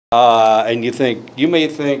And you may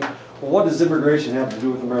think, well, what does immigration have to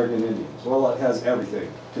do with American Indians? Well, it has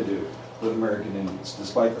everything to do with American Indians,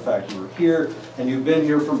 despite the fact you were here and you've been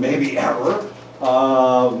here for maybe ever.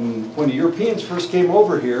 When the Europeans first came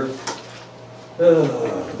over here,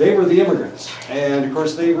 they were the immigrants, and of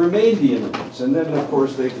course they remained the immigrants. And then, of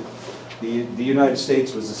course, the United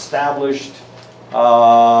States was established,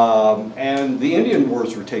 and the Indian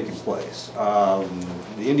Wars were taking place. The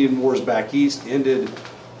Indian Wars back east ended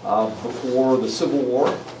before the Civil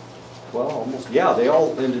War. Well, almost, yeah, they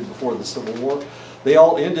all ended before the Civil War. They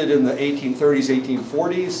all ended in the 1830s,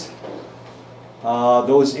 1840s.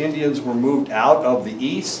 Those Indians were moved out of the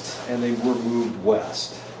east and they were moved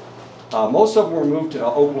west. Most of them were moved to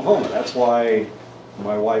Oklahoma. That's why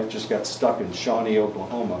my wife just got stuck in Shawnee,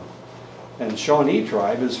 Oklahoma. And Shawnee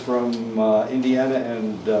tribe is from Indiana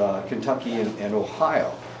and Kentucky and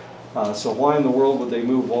Ohio. So why in the world would they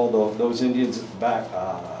move all those Indians back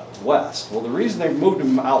west? Well, the reason they moved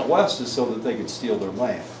them out west is so that they could steal their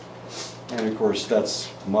land. And of course,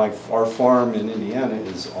 that's our farm in Indiana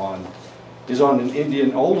is on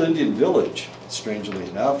an old Indian village, strangely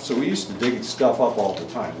enough. So we used to dig stuff up all the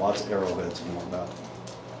time, lots of arrowheads and whatnot.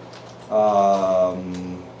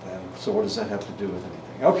 And so what does that have to do with anything?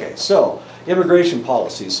 Okay, so immigration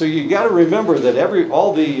policies. So you got to remember that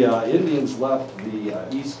all the Indians left the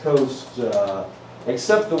East Coast,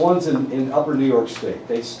 except the ones in Upper New York State.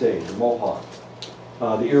 They stayed. The Mohawk,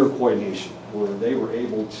 the Iroquois Nation, where they were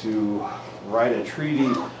able to write a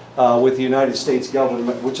treaty with the United States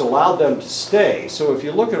government, which allowed them to stay. So if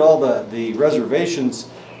you look at all the reservations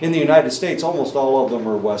in the United States, almost all of them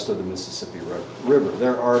are west of the Mississippi River.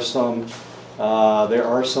 There are some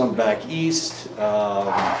back east.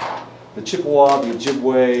 The Chippewa, the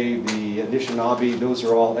Ojibwe, the Anishinaabe,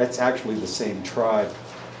 that's actually the same tribe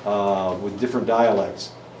with different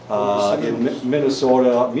dialects. In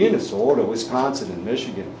Minnesota, Wisconsin, and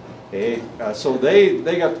Michigan. So they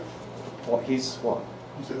got, what?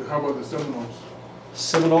 How about the Seminoles?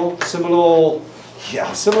 Seminole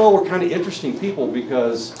were kind of interesting people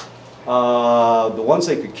because the ones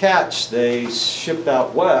they could catch, they shipped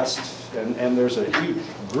out west, and there's a huge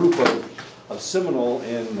group of Seminole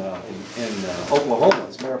in Oklahoma.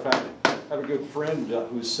 As a matter of fact, I have a good friend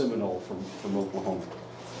who's Seminole from Oklahoma.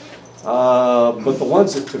 But the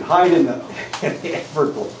ones that could hide in the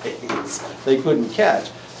Everglades, they couldn't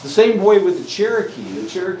catch. The same way with the Cherokee.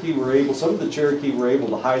 Some of the Cherokee were able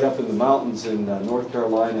to hide up in the mountains in North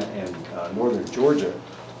Carolina and northern Georgia.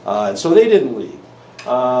 And so they didn't leave.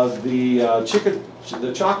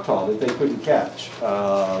 The Choctaw that they couldn't catch,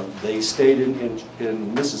 they stayed in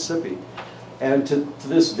Mississippi. And to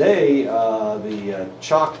this day, the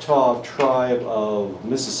Choctaw tribe of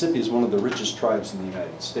Mississippi is one of the richest tribes in the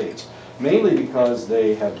United States. Mainly because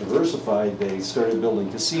they have diversified. They started building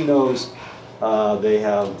casinos. They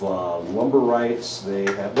have lumber rights.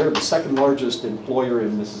 They're the second largest employer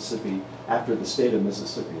in Mississippi after the state of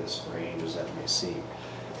Mississippi, as strange as that may seem.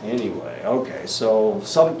 Anyway, okay, so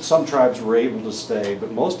some tribes were able to stay,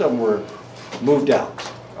 but most of them were moved out.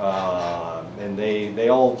 And they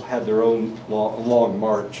all had their own long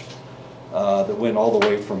march that went all the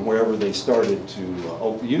way from wherever they started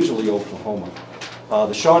to usually Oklahoma.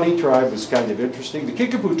 The Shawnee tribe was kind of interesting. The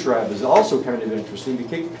Kickapoo tribe is also kind of interesting. The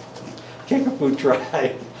Kickapoo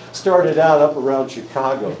tribe started out up around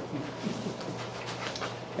Chicago,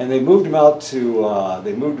 and they moved them out to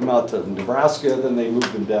Nebraska. Then they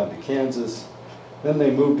moved them down to Kansas. Then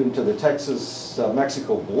they moved them to the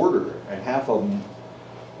Texas-Mexico border, and half of them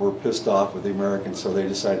were pissed off with the Americans, so they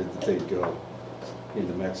decided that they'd go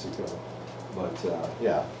into Mexico. But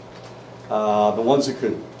yeah, the ones that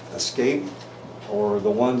could escape, or the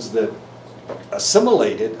ones that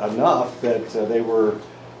assimilated enough that they were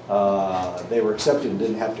accepted and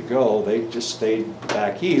didn't have to go, they just stayed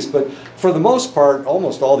back east. But for the most part,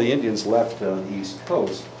 almost all the Indians left the East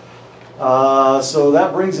Coast. So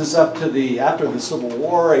that brings us up to after the Civil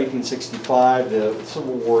War, 1865, the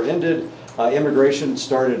Civil War ended. Immigration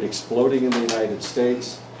started exploding in the United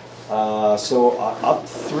States. So up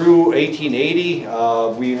through 1880,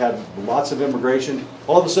 we had lots of immigration.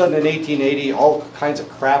 All of a sudden in 1880, all kinds of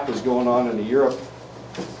crap was going on in Europe.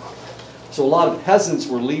 So a lot of peasants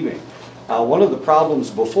were leaving. One of the problems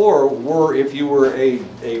before were if you were a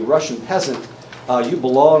Russian peasant, you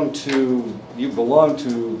belonged to the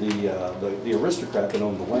aristocrat that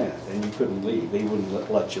owned the land, and you couldn't leave. They wouldn't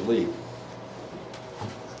let you leave.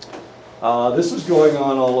 This was going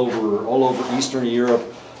on all over Eastern Europe.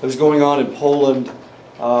 It was going on in Poland.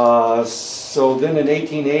 So then in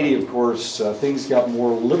 1880, of course, things got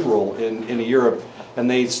more liberal in Europe, and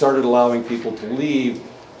they started allowing people to leave.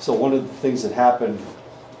 So one of the things that happened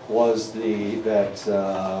was we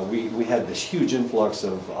had this huge influx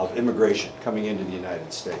of immigration coming into the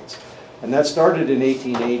United States. And that started in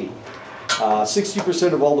 1880.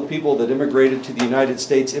 60% of all the people that immigrated to the United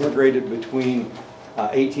States immigrated between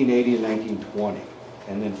 1880 and 1920.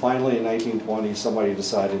 And then finally in 1920, somebody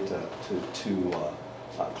decided to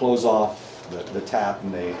close off the tap,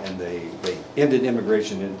 and they ended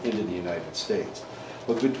immigration into the United States.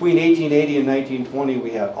 But between 1880 and 1920,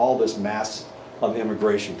 we had all this mass of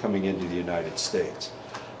immigration coming into the United States.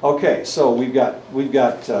 Okay, so we've got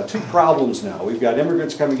two problems now. We've got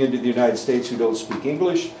immigrants coming into the United States who don't speak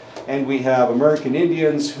English, and we have American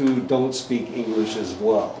Indians who don't speak English as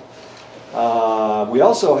well. We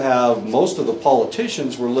also have most of the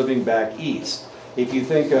politicians were living back east. If you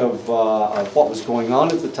think of what was going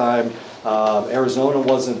on at the time, Arizona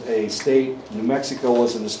wasn't a state, New Mexico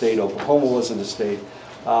wasn't a state, Oklahoma wasn't a state.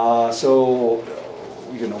 So,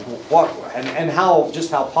 you know,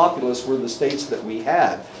 just how populous were the states that we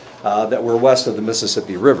had that were west of the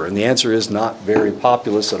Mississippi River? And the answer is not very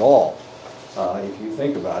populous at all. If you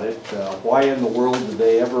think about it, why in the world did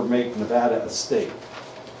they ever make Nevada a state?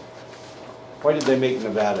 Why did they make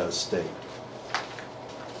Nevada a state?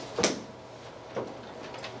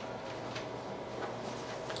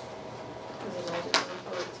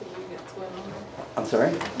 I'm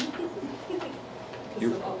sorry?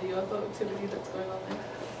 Because of all the UFO activity that's going on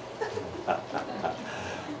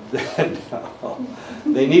there. No,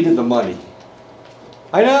 they needed the money.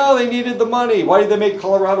 I know, they needed the money. Why did they make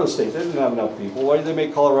Colorado a state? They didn't have enough people. Why did they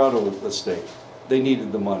make Colorado a state? They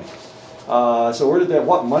needed the money. So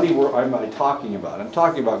what money am I talking about? I'm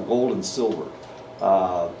talking about gold and silver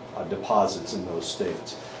deposits in those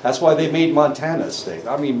states. That's why they made Montana a state.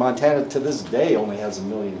 I mean, Montana to this day only has 1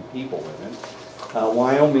 million people in it.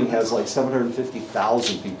 Wyoming has like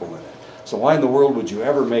 750,000 people in it. So why in the world would you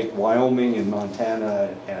ever make Wyoming and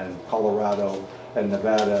Montana and Colorado and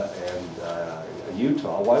Nevada and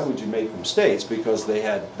Utah? Why would you make them states? Because they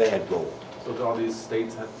had gold. So all these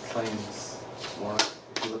states have claims.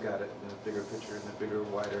 If you look at it in the bigger picture, in the bigger,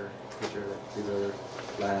 wider picture, these are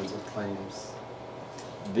lands with claims.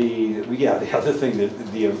 The other thing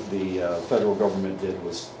that the federal government did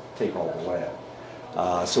was take all the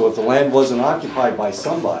land. So if the land wasn't occupied by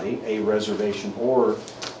somebody, a reservation or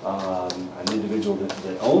an individual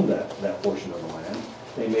that owned that portion of the land,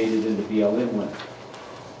 they made it into BLM land,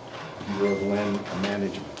 Bureau of Land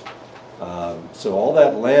Management. So all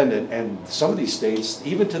that land, and some of these states,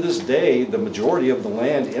 even to this day, the majority of the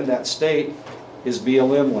land in that state is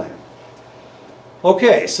BLM land.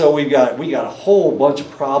 Okay, so we got a whole bunch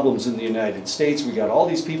of problems in the United States. We got all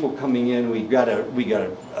these people coming in. We got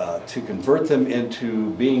to convert them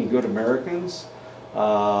into being good Americans. A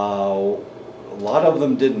lot of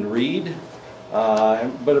them didn't read,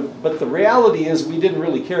 but the reality is we didn't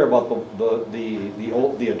really care about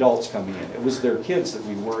the adults coming in. It was their kids that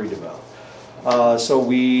we worried about. So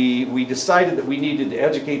we decided that we needed to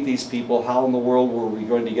educate these people. How in the world were we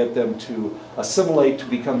going to get them to assimilate, to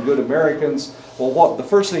become good Americans? Well, the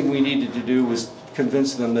first thing we needed to do was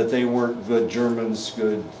convince them that they weren't good Germans,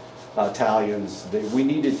 good Italians. We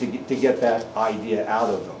needed to get that idea out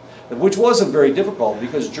of them, which wasn't very difficult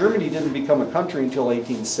because Germany didn't become a country until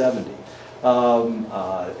 1870.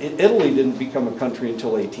 Italy didn't become a country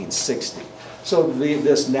until 1860. So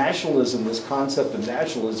this nationalism, this concept of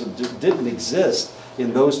nationalism didn't exist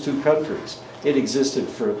in those two countries. It existed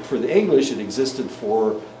for the English, it existed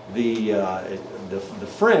for the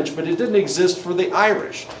French, but it didn't exist for the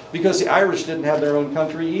Irish because the Irish didn't have their own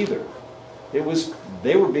country either.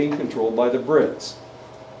 They were being controlled by the Brits.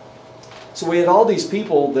 So we had all these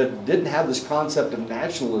people that didn't have this concept of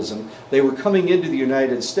nationalism. They were coming into the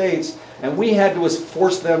United States, and we had to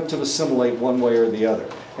force them to assimilate one way or the other.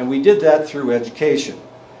 And we did that through education.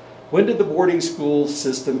 When did the boarding school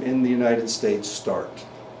system in the United States start?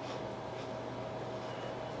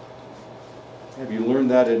 Have you learned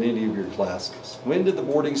that in any of your classes? When did the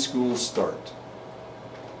boarding schools start?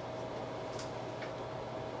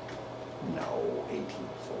 No,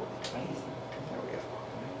 1840. There we go.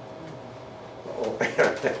 Oh,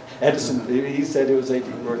 Edison, he said it was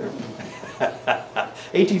 1840.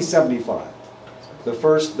 1875. The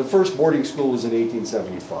first boarding school was in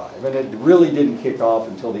 1875, and it really didn't kick off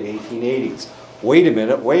until the 1880s. Wait a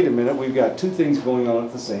minute, we've got two things going on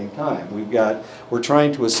at the same time. We're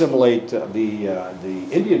trying to assimilate the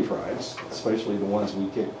Indian tribes, especially the ones we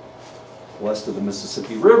kicked west of the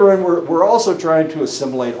Mississippi River, and we're also trying to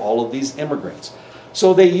assimilate all of these immigrants.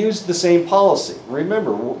 So they used the same policy.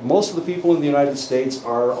 Remember, most of the people in the United States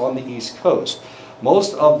are on the East Coast.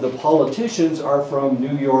 Most of the politicians are from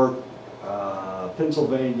New York,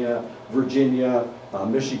 Pennsylvania, Virginia,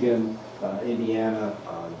 Michigan, Indiana.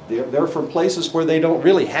 They're from places where they don't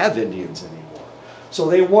really have Indians anymore. So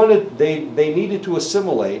they needed to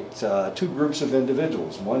assimilate two groups of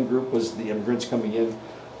individuals. One group was the immigrants coming in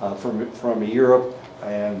from Europe,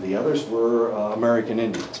 and the others were American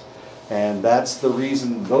Indians. And that's the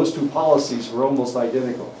reason those two policies were almost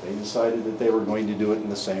identical. They decided that they were going to do it in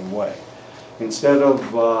the same way. Instead of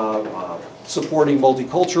supporting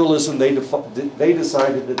multiculturalism, they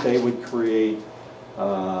decided that they would create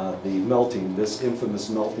this infamous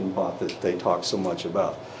melting pot that they talk so much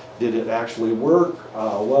about. Did it actually work?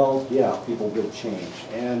 Well, yeah, people did change.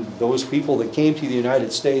 And those people that came to the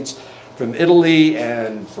United States from Italy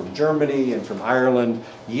and from Germany and from Ireland,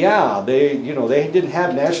 yeah, they didn't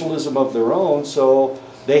have nationalism of their own, so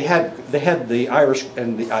they had the Irish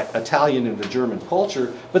and the Italian and the German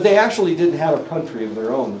culture, but they actually didn't have a country of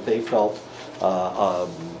their own that they felt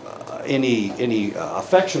any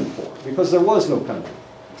affection for, because there was no country.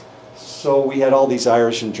 So we had all these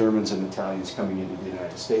Irish and Germans and Italians coming into the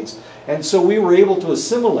United States, and so we were able to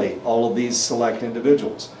assimilate all of these select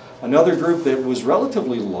individuals. Another group that was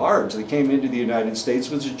relatively large that came into the United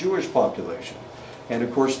States was the Jewish population. And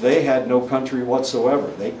of course they had no country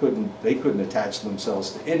whatsoever. They couldn't attach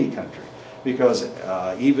themselves to any country, because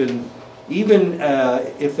even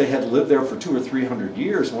if they had lived there for 200 or 300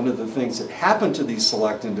 years, one of the things that happened to these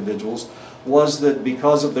select individuals was that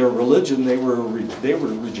because of their religion, they were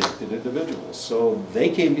rejected individuals. So they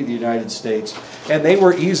came to the United States, and they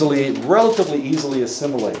were relatively easily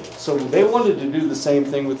assimilated. So they wanted to do the same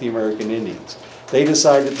thing with the American Indians. They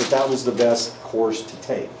decided that that was the best course to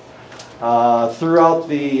take. Throughout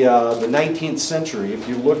the 19th century, if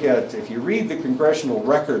you read the congressional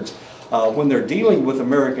records, when they're dealing with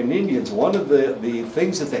American Indians, one of the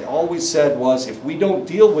things that they always said was, if we don't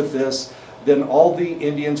deal with this, then all the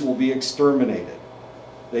Indians will be exterminated.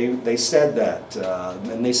 They said that,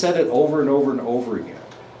 and they said it over and over and over again.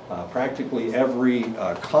 Practically every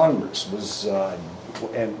Congress was,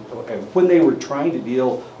 and when they were trying to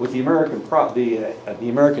deal with the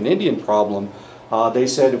American Indian problem, they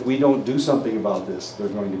said if we don't do something about this, they're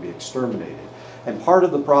going to be exterminated. And part of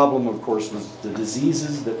the problem, of course, was the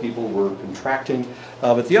diseases that people were contracting.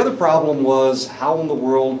 But the other problem was, how in the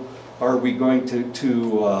world are we going to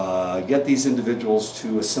get these individuals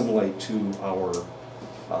to assimilate to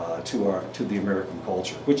the American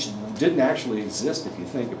culture, which didn't actually exist if you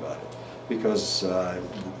think about it, because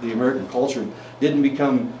the American culture didn't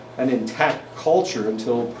become an intact culture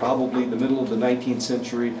until probably the middle of the 19th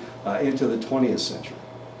century into the 20th century.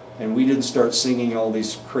 And we didn't start singing all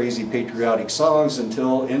these crazy patriotic songs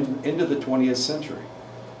until into the 20th century.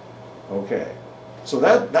 Okay. So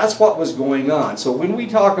that's what was going on. So when we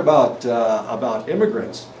talk about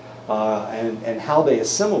immigrants and how they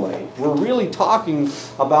assimilate, we're really talking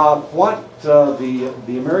about what the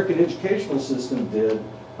American educational system did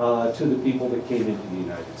to the people that came into the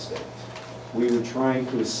United States. We were trying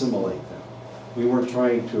to assimilate them. We weren't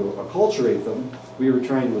trying to acculturate them. We were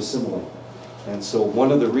trying to assimilate them. And so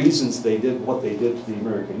one of the reasons they did what they did to the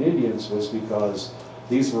American Indians was because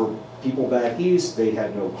these were people back east. They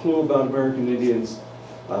had no clue about American Indians.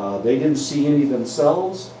 They didn't see any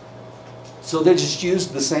themselves. So they just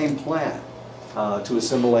used the same plan to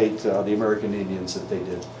assimilate the American Indians that they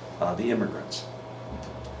did the immigrants.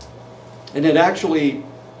 And it actually,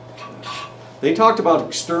 they talked about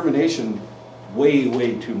extermination way,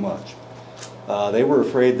 way too much. They were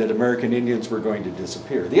afraid that American Indians were going to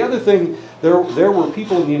disappear. The other thing, there were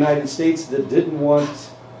people in the United States that didn't want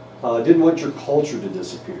your culture to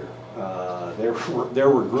disappear. There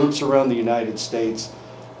were groups around the United States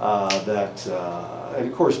and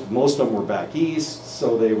of course most of them were back east,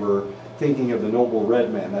 so they were thinking of the noble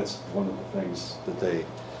red man. That's one of the things that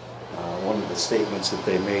one of the statements that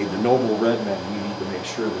they made, the noble red man, we need to make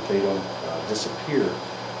sure that they don't disappear.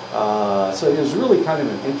 So it was really kind of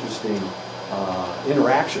an interesting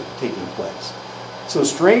interaction taking place. So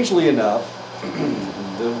strangely enough,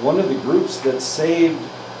 one of the groups that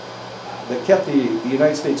kept the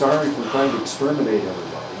United States Army from trying to exterminate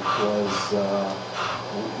everybody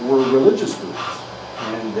were religious groups,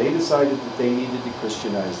 and they decided that they needed to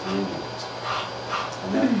Christianize the Indians,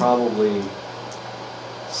 and that probably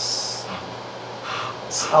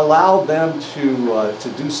allowed them to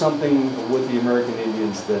do something with the American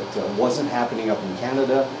Indians that wasn't happening up in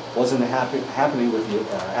Canada, wasn't happening with the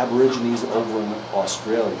Aborigines over in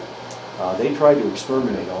Australia. They tried to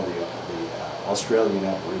exterminate all the Australian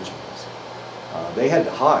Aborigines. They had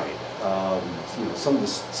to hide.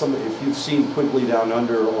 If you've seen Quigley Down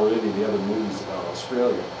Under or any of the other movies about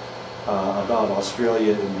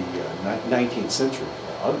Australia in the 19th century,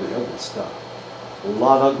 ugly, ugly stuff. A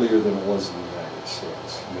lot uglier than it was in the United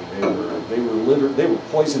States. I mean, they were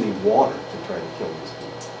poisoning water to try to kill these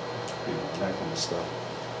people. You know, that kind of stuff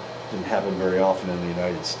didn't happen very often in the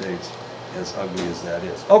United States, as ugly as that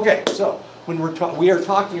is. Okay, so when we are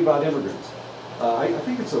talking about immigrants, I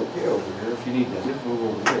think it's okay over here if you need to move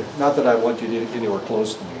over here. Not that I want you to get anywhere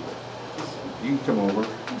close to me, but you can come over.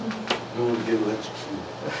 No one get electrocuted.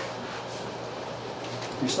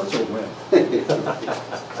 You're such a wimp.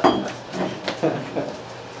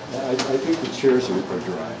 I think the chairs are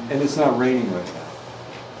dry, and it's not raining right now.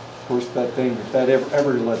 Of course, that thing, if that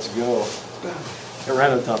ever lets go,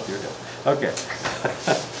 right on top of your head. Okay.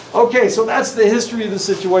 Okay, so that's the history of the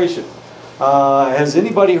situation. Has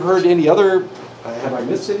anybody heard any other, have I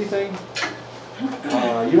missed anything?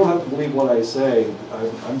 You don't have to believe what I say.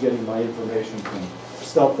 I'm getting my information from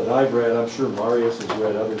stuff that I've read. I'm sure Marius has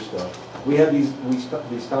read other stuff. We have these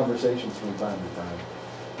conversations from time to time.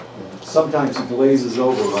 Sometimes it glazes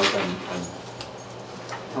over like I'm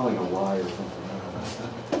telling a lie or something.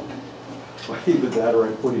 Or either that or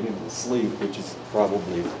I'm putting him to sleep, which is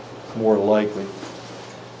probably more likely.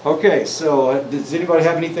 Okay, so does anybody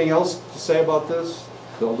have anything else to say about this?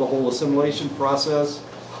 The whole assimilation process?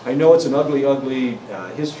 I know it's an ugly, ugly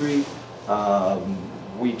history.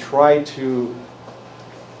 We try to...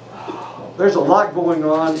 There's a lot going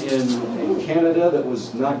on in Canada that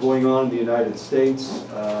was not going on in the United States.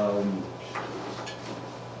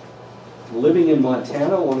 Living in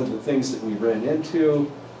Montana, one of the things that we ran into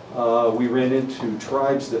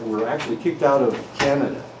tribes that were actually kicked out of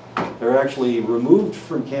Canada. They're actually removed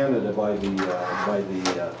from Canada by the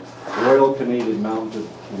Royal Canadian Mounted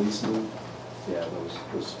Policemen. Yeah,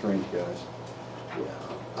 those strange guys.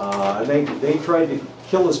 Yeah, and they tried to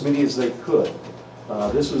kill as many as they could.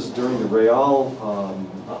 This was during the Riel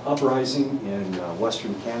uprising in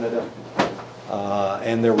Western Canada.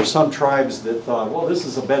 And there were some tribes that thought, well, this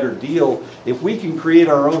is a better deal. If we can create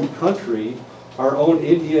our own country, our own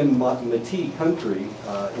Indian Métis country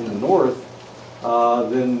in the north,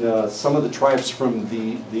 then some of the tribes from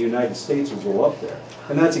the United States will go up there.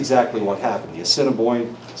 And that's exactly what happened. The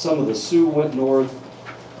Assiniboine, some of the Sioux went north,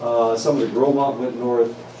 some of the Gros Ventre went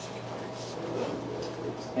north.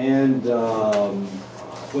 And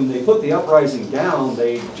when they put the uprising down,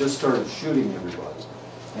 they just started shooting everybody.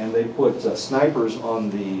 And they put snipers on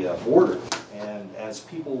the border. And as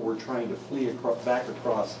people were trying to flee back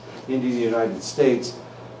across into the United States,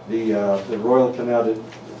 the Royal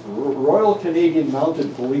Canadian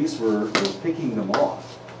Mounted Police were picking them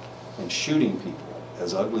off and shooting people,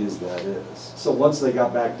 as ugly as that is. So once they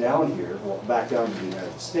got back down here, back down to the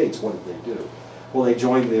United States, what did they do? Well, they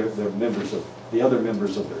joined the other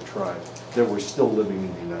members of their tribe that were still living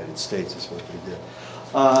in the United States, is what they did.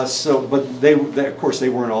 But of course, they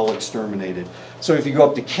weren't all exterminated. So if you go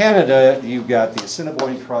up to Canada, you've got the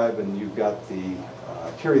Assiniboine tribe and you've got the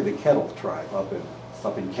Carry the Kettle tribe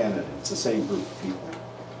up in Canada. It's the same group of people,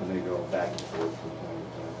 and they go back and forth from time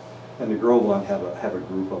to time. And the Gros Ventre have a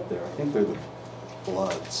group up there. I think they're the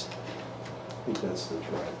Bloods. I think that's the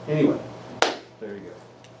tribe. Anyway, there you go.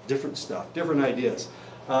 Different stuff, different ideas.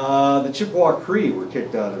 The Chippewa Cree were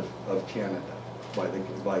kicked out of Canada by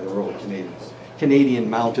the Royal Canadian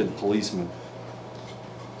Mounted Policemen.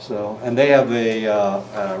 So, and they have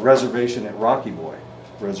a reservation at Rocky Boy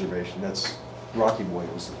Reservation. That's Rocky Boy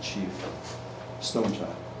was the chief. Stone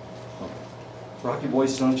Child. Okay. Rocky Boy,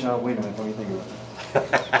 Stone Child. Wait a minute, let me think about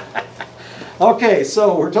it. Okay,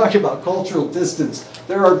 so we're talking about cultural distance.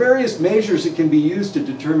 There are various measures that can be used to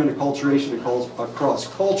determine acculturation across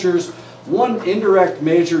cultures. One indirect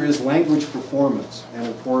measure is language performance. And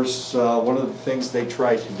of course, one of the things they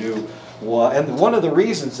tried to do, and one of the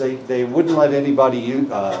reasons they wouldn't let anybody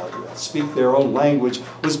speak their own language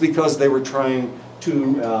was because they were trying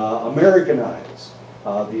to Americanize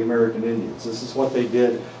the American Indians. This is what they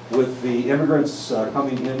did with the immigrants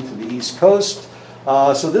coming into the East Coast.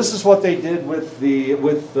 So this is what they did with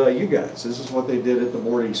you guys. This is what they did at the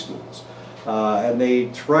boarding schools. And they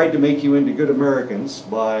tried to make you into good Americans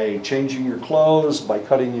by changing your clothes, by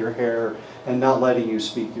cutting your hair, and not letting you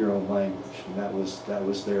speak your own language. And that was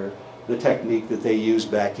the technique that they used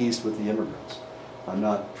back east with the immigrants. I'm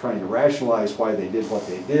not trying to rationalize why they did what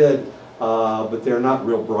they did, but they're not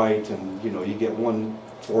real bright, and you get one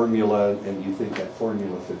formula and you think that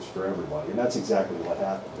formula fits for everybody. And that's exactly what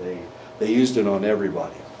happened. They used it on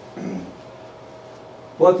everybody.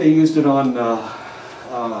 But they used it on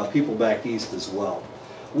people back east as well.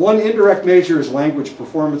 One indirect measure is language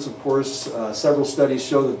performance, of course. Several studies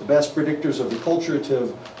show that the best predictors of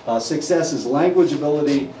acculturative success is language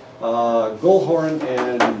ability. Gullahorn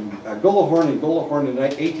in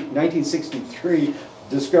 1963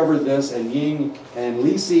 discovered this, and Ying and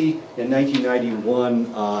Lisi in 1991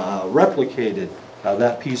 replicated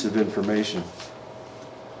that piece of information.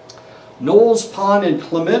 Knowles, Pond, and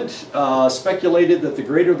Clement speculated that the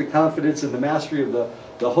greater the confidence in the mastery of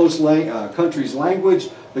the host country's language,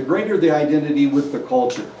 the greater the identity with the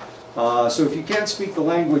culture. So if you can't speak the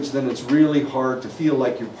language, then it's really hard to feel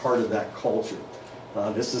like you're part of that culture.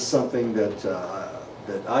 This is something that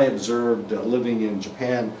I observed living in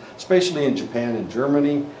Japan, especially in Japan and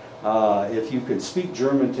Germany. If you could speak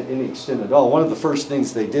German to any extent at all, one of the first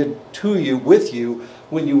things they did to you, with you,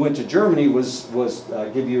 when you went to Germany was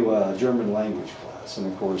give you a German language class. And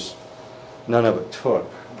of course, none of it took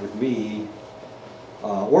with me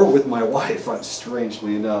or with my wife,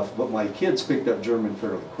 strangely enough, but my kids picked up German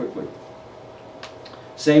fairly quickly.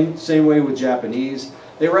 Same way with Japanese.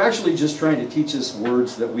 They were actually just trying to teach us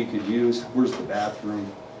words that we could use. Where's the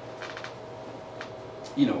bathroom?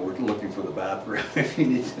 You know, we're looking for the bathroom if you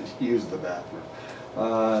need to use the bathroom.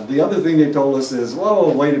 The other thing they told us is,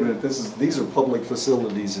 whoa, wait a minute, these are public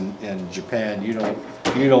facilities in Japan. You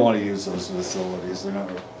don't want to use those facilities.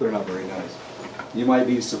 They're not very nice. You might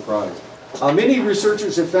be surprised. Many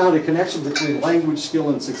researchers have found a connection between language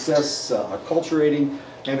skill and success acculturating.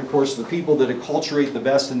 And of course, the people that acculturate the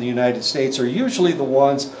best in the United States are usually the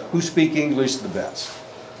ones who speak English the best.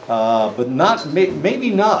 But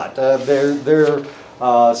maybe not.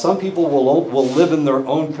 Some people will live in their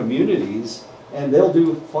own communities and they'll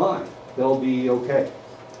do fine. They'll be okay.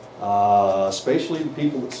 Especially the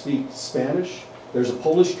people that speak Spanish. There's a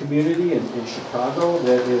Polish community in Chicago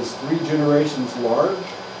that is 3 generations large.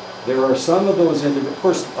 There are some of those of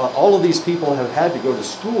course, all of these people have had to go to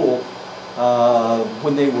school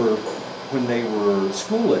when they were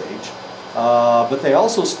school age, but they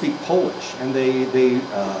also speak Polish, and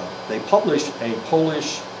they publish a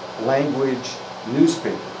Polish language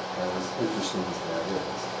newspaper. As interesting as that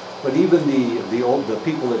is. But even the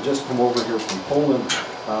people that just come over here from Poland,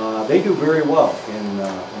 they do very well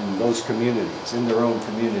in those communities, in their own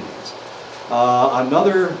communities.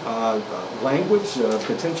 Another language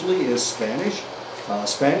potentially is Spanish.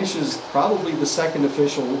 Spanish is probably the second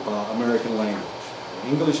official American language.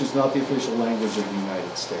 English is not the official language of the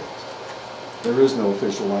United States. There is no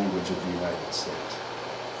official language of the United States.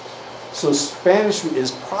 So Spanish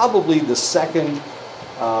is probably the second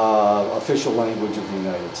official language of the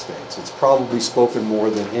United States. It's probably spoken more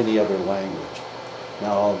than any other language.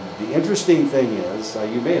 Now, the interesting thing is,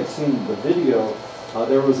 you may have seen the video,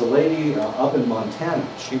 there was a lady up in Montana.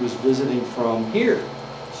 She was visiting from here.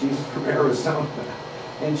 She's from Arizona,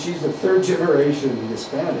 and she's a 3rd generation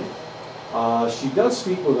Hispanic. She does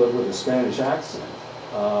speak with a Spanish accent,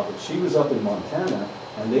 but she was up in Montana,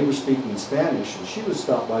 and they were speaking Spanish, and she was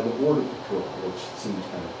stopped by the Border Patrol, which seems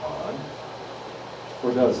kind of odd.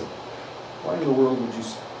 Or does it? Why in the world would you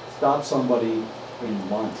stop somebody in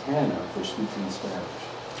Montana for speaking Spanish?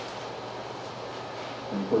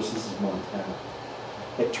 And of course, this is Montana.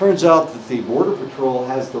 It turns out that the Border Patrol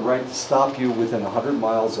has the right to stop you within 100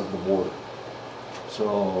 miles of the border.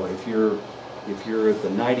 So if you're at the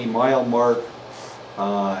 90-mile mark,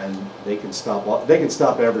 and they can stop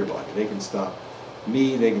everybody. They can stop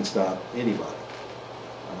me. They can stop anybody.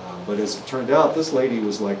 But as it turned out, this lady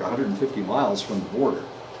was like 150 miles from the border,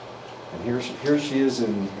 and here she is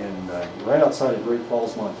in right outside of Great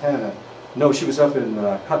Falls, Montana. No, she was up in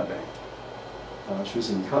Cut Bank. She was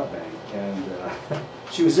in Cut Bank, and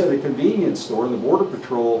she was at a convenience store, and the Border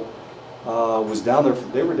Patrol was down there.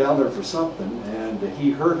 They were down there for something, and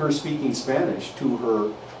he heard her speaking Spanish to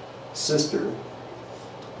her sister,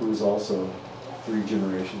 who was also 3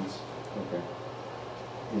 generations, okay,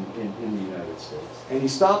 in the United States. And he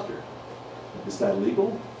stopped her. Is that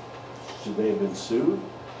legal? Should they have been sued?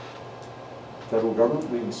 Federal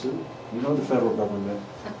government being sued? You know the federal government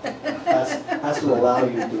has to allow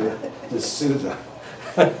you to sue them.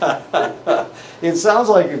 It sounds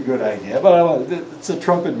like a good idea, but it's a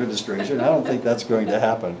Trump administration. I don't think that's going to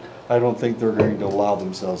happen. I don't think they're going to allow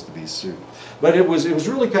themselves to be sued. But it was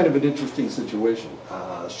really kind of an interesting situation.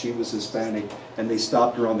 She was Hispanic, and they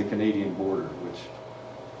stopped her on the Canadian border, which,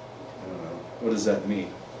 I don't know, what does that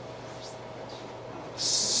mean?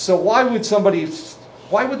 So why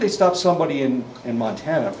would they stop somebody in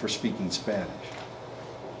Montana for speaking Spanish?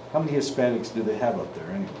 How many Hispanics do they have up there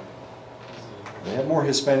anyway? They have more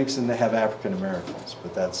Hispanics than they have African Americans,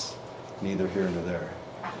 but that's neither here nor there.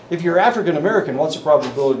 If you're African American, what's the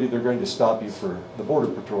probability they're going to stop you for, the Border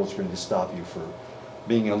Patrol is going to stop you for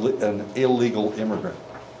being an illegal immigrant?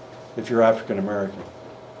 If you're African American,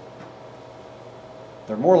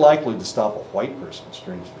 they're more likely to stop a white person,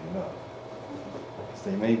 strangely enough.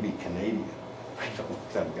 They may be Canadian. We don't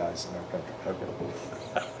have guys in our country.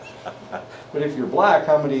 But if you're black,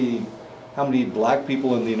 how many black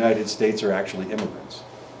people in the United States are actually immigrants?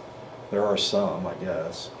 There are some, I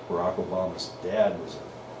guess. Barack Obama's dad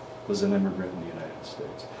was an immigrant in the United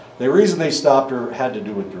States. The reason they stopped her had to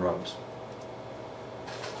do with drugs.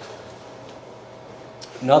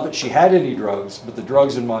 Not that she had any drugs, but the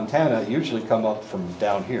drugs in Montana usually come up from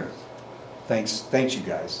down here. Thanks you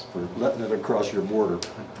guys for letting it across your border.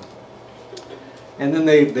 And then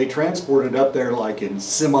they transported up there like in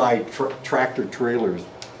semi-tractor trailers.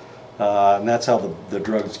 And that's how the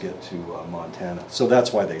drugs get to Montana. So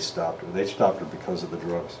that's why they stopped her. They stopped her because of the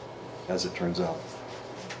drugs, as it turns out.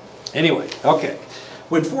 Anyway, okay.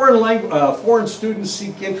 When foreign students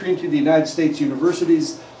seek entry into the United States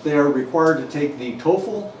universities, they are required to take the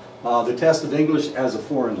TOEFL, the test of English as a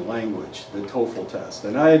foreign language, the TOEFL test.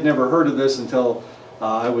 And I had never heard of this until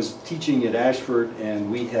I was teaching at Ashford,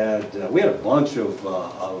 and we had a bunch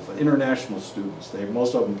of international students.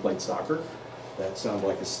 Most of them played soccer. That sounds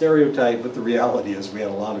like a stereotype, but the reality is we had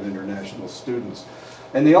a lot of international students.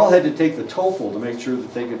 And they all had to take the TOEFL to make sure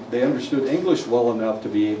that they understood English well enough to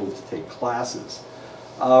be able to take classes.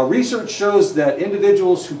 Research shows that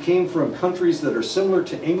individuals who came from countries that are similar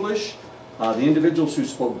to English, the individuals who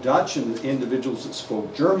spoke Dutch and the individuals that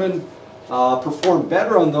spoke German, performed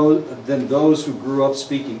better on than those who grew up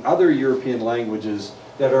speaking other European languages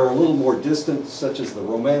that are a little more distant, such as the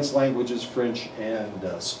Romance languages, French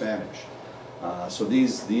and Spanish. So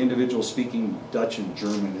the individuals speaking Dutch and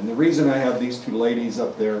German. And the reason I have these two ladies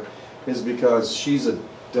up there is because she's a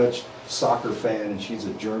Dutch soccer fan and she's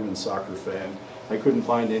a German soccer fan. I couldn't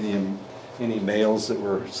find any males that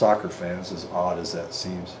were soccer fans, as odd as that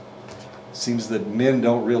seems. Seems that men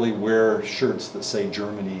don't really wear shirts that say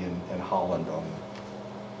Germany and Holland on them.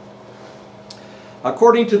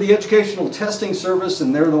 According to the Educational Testing Service,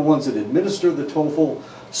 and they're the ones that administer the TOEFL,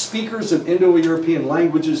 speakers of Indo-European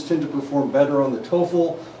languages tend to perform better on the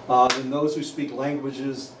TOEFL than those who speak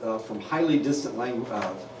languages from highly distant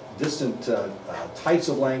types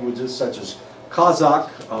of languages, such as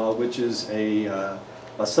Kazakh, which is a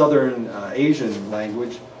southern Asian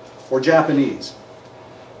language, or Japanese.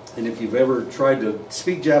 And if you've ever tried to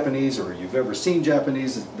speak Japanese or you've ever seen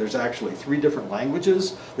Japanese, there's actually 3 different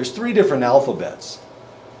languages. There's 3 different alphabets.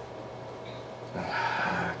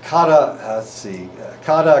 Kata,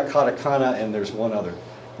 Kata, katakana, and there's one other.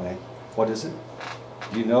 Okay. What is it?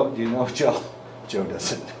 Do you know, Joe? Joe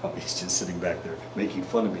doesn't know. He's just sitting back there making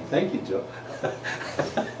fun of me. Thank you, Joe.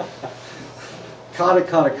 Kata,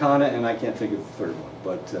 katakana, and I can't think of the third one,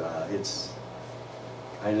 but it's,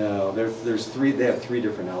 I know, there's 3, they have 3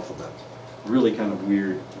 different alphabets. Really kind of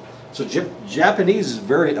weird. So Japanese is a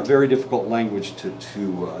very difficult language to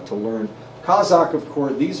learn. Kazakh, of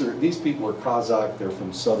course, these people are Kazakh. They're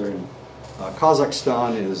from southern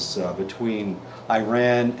Kazakhstan is between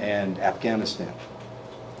Iran and Afghanistan.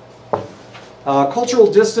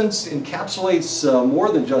 Cultural distance encapsulates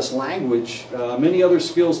more than just language. Many other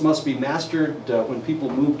skills must be mastered when people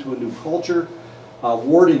move to a new culture.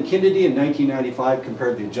 Ward and Kennedy in 1995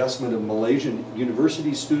 compared the adjustment of Malaysian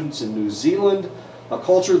university students in New Zealand, a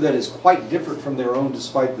culture that is quite different from their own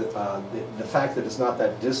despite the fact that it's not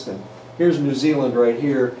that distant. Here's New Zealand right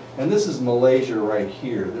here, and this is Malaysia right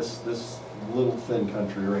here. This little thin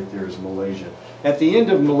country right there is Malaysia. At the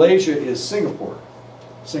end of Malaysia is Singapore.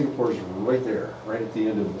 Singapore is right there, right at the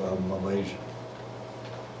end of Malaysia.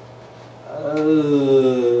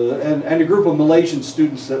 And a group of Malaysian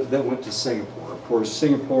students that went to Singapore. Of course, the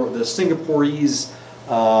Singaporese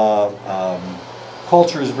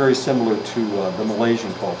culture is very similar to the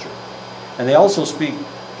Malaysian culture. And they also speak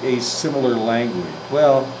a similar language.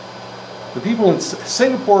 Well, the people in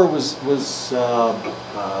Singapore was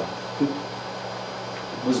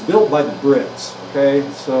built by the Brits. Okay,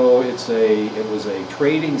 so it was a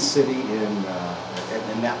trading city in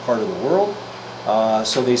that part of the world.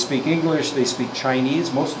 So they speak English, they speak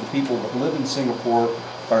Chinese. Most of the people that live in Singapore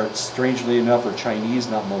are, strangely enough, are Chinese,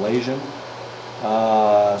 not Malaysian.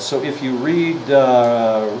 So if you read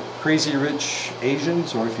Crazy Rich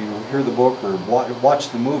Asians, or if you hear the book or watch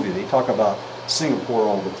the movie, they talk about Singapore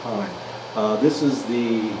all the time. This is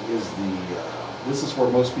where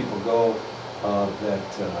most people go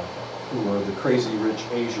who are the Crazy Rich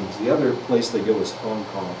Asians. The other place they go is Hong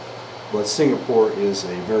Kong, but Singapore is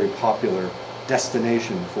a very popular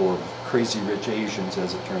destination for Crazy Rich Asians,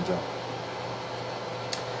 as it turns out.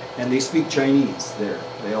 And they speak Chinese there.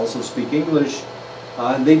 They also speak English,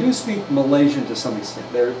 and they do speak Malaysian to some extent.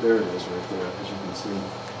 There it is right there, as you can see.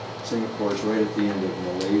 Singapore is right at the end of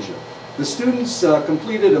Malaysia. The students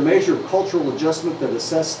completed a measure of cultural adjustment that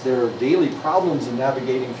assessed their daily problems in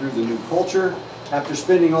navigating through the new culture. After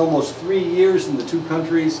spending almost 3 years in the two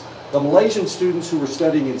countries, the Malaysian students who were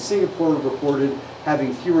studying in Singapore reported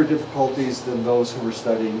having fewer difficulties than those who were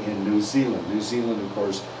studying in New Zealand. New Zealand, of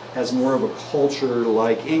course, has more of a culture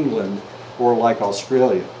like England or like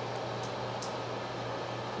Australia.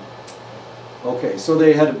 Okay, so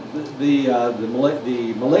they had the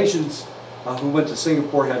Malaysians who went to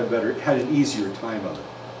Singapore had an easier time of it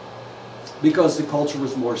because the culture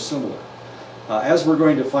was more similar. As we're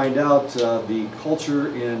going to find out, the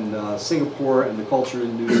culture in Singapore and the culture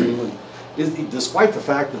in New Zealand, despite the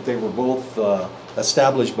fact that they were both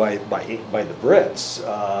established by the Brits,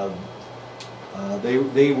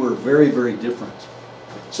 they were very, very different.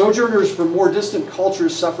 Sojourners from more distant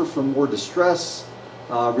cultures suffer from more distress,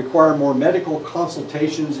 require more medical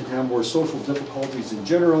consultations, and have more social difficulties in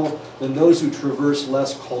general than those who traverse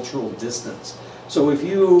less cultural distance. So if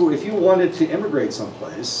you wanted to immigrate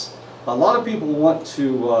someplace, a lot of people want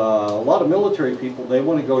to, a lot of military people, they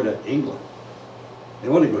want to go to England. They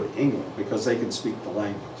want to go to England because they can speak the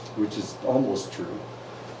language, which is almost true.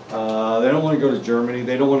 They don't want to go to Germany,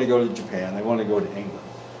 they don't want to go to Japan, they want to go to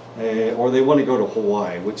England. Or they want to go to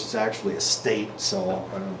Hawaii, which is actually a state, so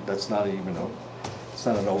that's not even it's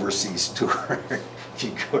not an overseas tour. If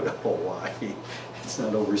you go to Hawaii, it's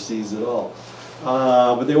not overseas at all.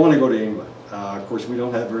 But they want to go to England. Of course, we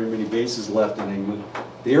don't have very many bases left in England.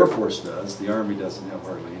 The Air Force does. The Army doesn't have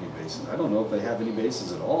hardly any bases. I don't know if they have any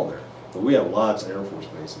bases at all there. But we have lots of Air Force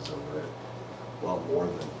bases over there. A lot more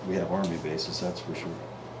than we have Army bases, that's for sure.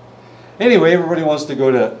 Anyway, everybody wants to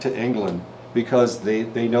go to England because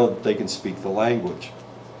they know that they can speak the language.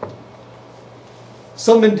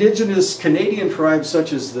 Some indigenous Canadian tribes,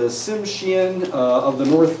 such as the Tsimshian of the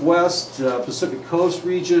Northwest Pacific Coast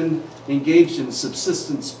region, engaged in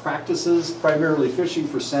subsistence practices, primarily fishing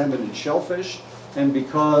for salmon and shellfish. And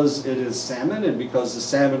because it is salmon, and because the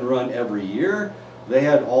salmon run every year, they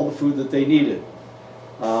had all the food that they needed.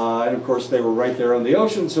 And of course, they were right there on the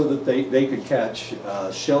ocean, so that they could catch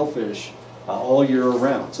shellfish all year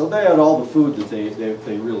around. So they had all the food that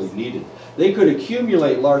they really needed. They could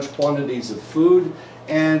accumulate large quantities of food,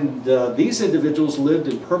 and these individuals lived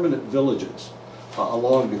in permanent villages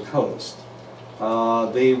along the coast.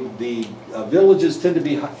 The villages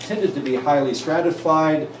tended to be highly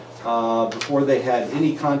stratified before they had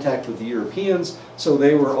any contact with the Europeans, so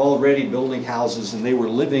they were already building houses and they were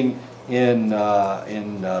living in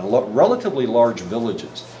relatively large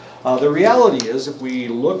villages. The reality is, if we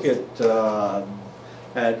look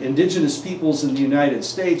at indigenous peoples in the United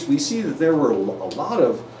States, we see that there were a lot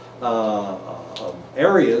of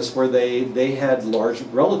areas where they had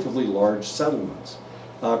relatively large settlements.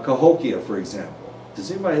 Cahokia, for example.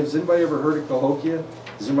 Has anybody ever heard of Cahokia?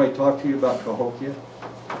 Does anybody talk to you about Cahokia?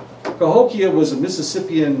 Cahokia was a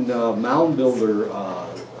Mississippian mound builder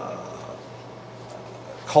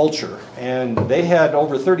culture, and they had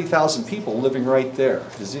over 30,000 people living right there.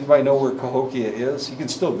 Does anybody know where Cahokia is? You can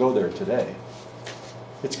still go there today.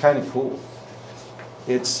 It's kind of cool.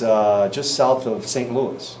 It's just south of St.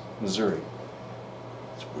 Louis, Missouri.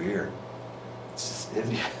 It's weird. It's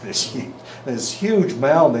this huge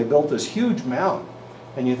mound. They built this huge mound,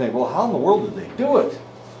 and you think, well, how in the world did they do it?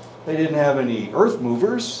 They didn't have any earth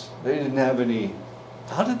movers. They didn't have any.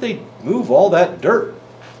 How did they move all that dirt?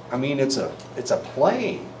 I mean, it's a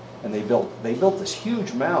plain, and they built this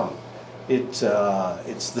huge mound. It's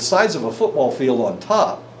the size of a football field on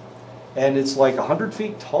top, and it's like 100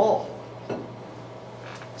 feet tall.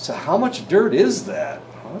 So how much dirt is that?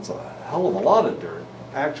 Well, that's a hell of a lot of dirt,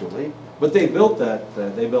 actually. But they built that.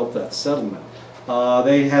 They built that settlement.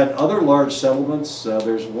 They had other large settlements.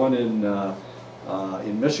 There's one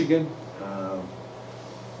in Michigan.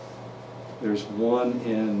 There's one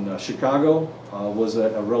in Chicago, was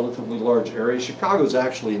a relatively large area. Chicago is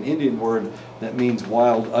actually an Indian word that means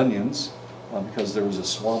wild onions, because there was a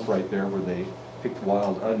swamp right there where they picked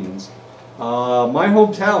wild onions. My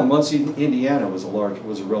hometown, Muncie, Indiana, was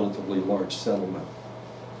a relatively large settlement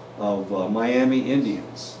of Miami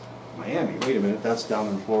Indians. Miami, wait a minute, that's down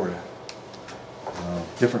in Florida.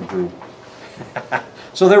 Different group.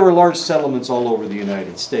 So there were large settlements all over the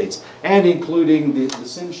United States, and including the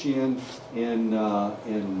Tsimshian in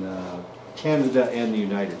Canada and the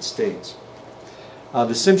United States. The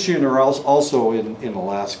Tsimshian are also in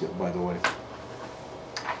Alaska, by the way.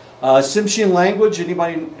 Tsimshian language,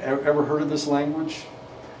 anybody ever heard of this language?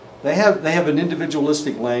 They have an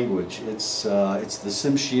individualistic language. It's the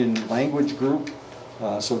Tsimshian language group,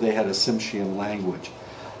 so they had a Tsimshian language.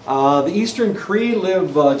 The Eastern Cree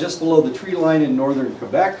live just below the tree line in northern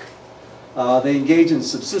Quebec. They engage in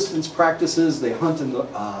subsistence practices. They hunt in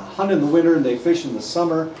the winter and they fish in the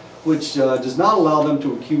summer. which does not allow them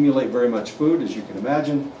to accumulate very much food, as you can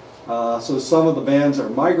imagine. So some of the bands are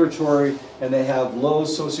migratory, and they have low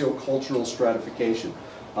sociocultural stratification.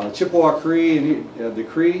 Chippewa Cree, the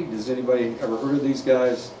Cree, has anybody ever heard of these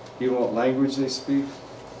guys? Do you know what language they speak?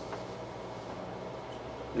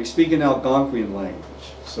 They speak an Algonquian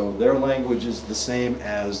language. So their language is the same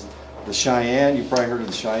as the Cheyenne. You've probably heard of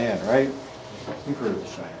the Cheyenne, right? You've heard of the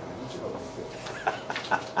Cheyenne.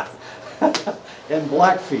 And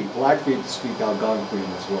Blackfeet. Blackfeet speak Algonquian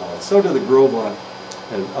as well. So do the Gros Ventre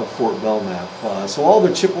of Fort Belknap. So all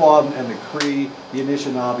the Chippewa and the Cree, the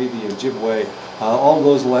Anishinaabe, the Ojibwe, all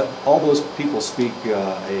those people speak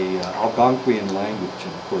a Algonquian language,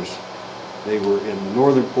 and of course they were in the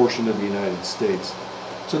northern portion of the United States.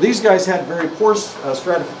 So these guys had very poor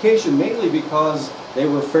stratification, mainly because they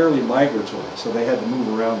were fairly migratory, so they had to move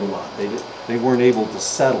around a lot. They weren't able to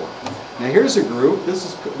settle. Now here's a group.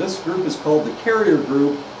 This group is called the Carrier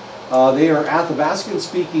Group. They are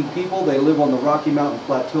Athabascan-speaking people. They live on the Rocky Mountain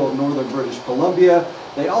Plateau of northern British Columbia.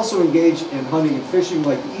 They also engage in hunting and fishing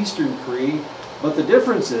like the Eastern Cree, but the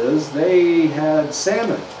difference is they had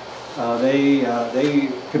salmon. They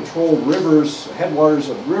controlled rivers, headwaters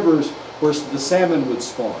of rivers, where the salmon would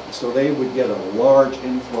spawn. So they would get a large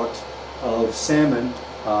influx of salmon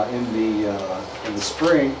in the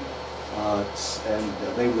spring,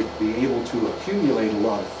 and they would be able to accumulate a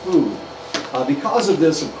lot of food. Because of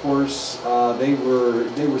this, of course, they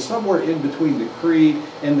were somewhere in between the Cree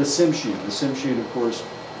and the Tsimshian. The Tsimshian, of course,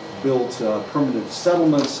 built permanent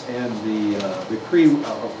settlements, and the Cree,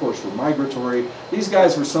 of course, were migratory. These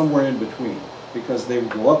guys were somewhere in between, because they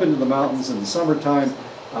would go up into the mountains in the summertime.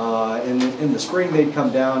 In the spring, they'd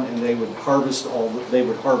come down and they would harvest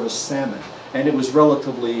salmon, and it was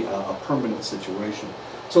relatively a permanent situation.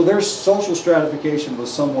 So their social stratification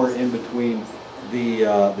was somewhere in between the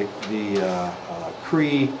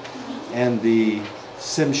Cree and the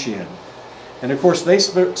Tsimshian. And of course they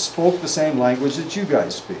spoke the same language that you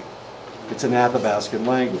guys speak. It's an Athabascan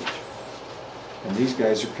language. And these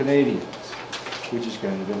guys are Canadians, which is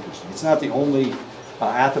kind of interesting. It's not the only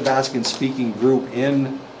Athabascan speaking group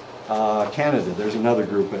in Canada. There's another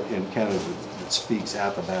group in Canada that speaks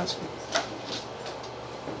Athabascan.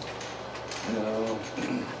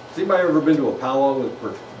 Has anybody ever been to a powwow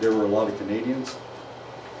where there were a lot of Canadians?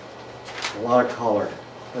 A lot of color.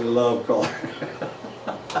 I love color.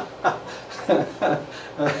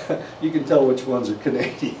 You can tell which ones are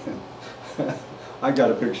Canadian. I got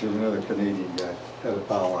a picture of another Canadian guy at a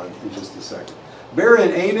powwow in just a second.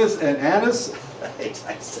 Baron Annis in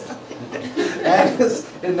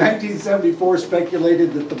 1974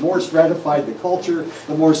 speculated that the more stratified the culture,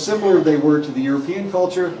 the more similar they were to the European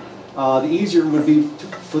culture, the easier it would be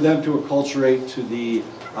for them to acculturate to the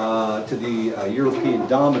European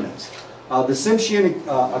dominance. The Tsimshian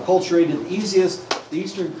acculturated the easiest. The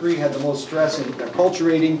Eastern Cree had the most stress in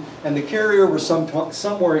acculturating, and the Carrier was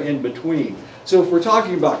somewhere in between. So if we're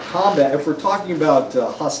talking about combat, if we're talking about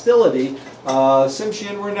hostility,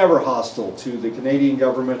 Tsimshian were never hostile to the Canadian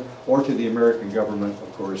government or to the American government,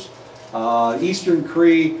 of course. Eastern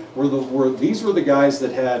Cree these were the guys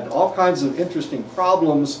that had all kinds of interesting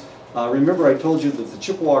problems. Remember I told you that the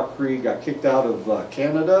Chippewa Cree got kicked out of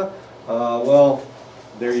Canada? Well,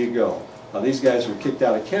 there you go. These guys were kicked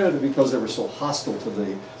out of Canada because they were so hostile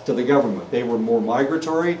to the government. They were more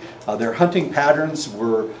migratory. Their hunting patterns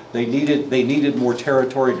they needed more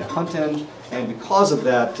territory to hunt in, and because of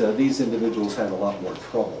that, these individuals had a lot more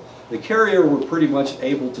trouble. The Carrier were pretty much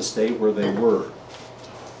able to stay where they were.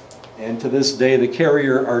 And to this day, the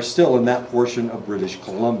Carrier are still in that portion of British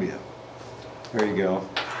Columbia. There you go.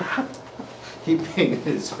 He painted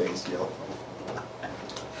his face yellow.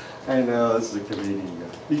 I know, this is a Canadian guy.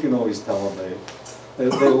 You can always tell them they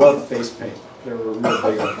love face paint. They're real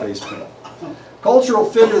big on face paint. Cultural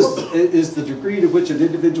fit is the degree to which an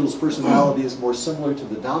individual's personality is more similar to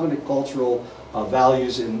the dominant cultural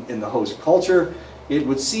values in the host culture. It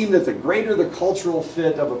would seem that the greater the cultural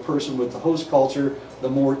fit of a person with the host culture, the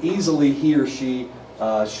more easily he or she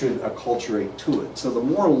should acculturate to it. So the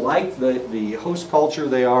more like the host culture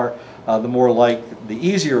they are, the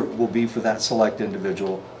easier it will be for that select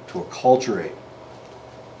individual to acculturate.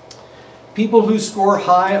 People who score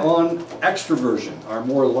high on extroversion are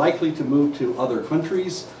more likely to move to other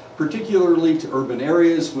countries, particularly to urban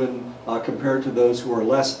areas when compared to those who are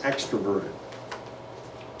less extroverted.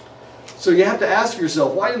 So you have to ask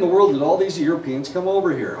yourself, why in the world did all these Europeans come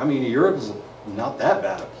over here? I mean, Europe is not that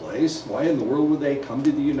bad a place. Why in the world would they come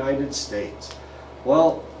to the United States?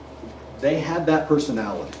 Well, they had that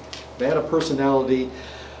personality. They had a personality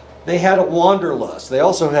They had a wanderlust. They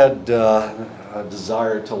also had a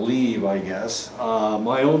desire to leave, I guess.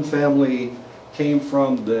 My own family came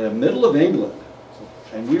from the middle of England,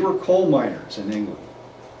 and we were coal miners in England.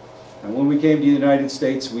 And when we came to the United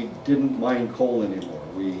States, we didn't mine coal anymore.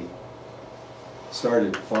 We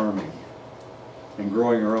started farming and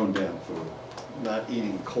growing our own damn food, not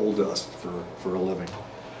eating coal dust for a living.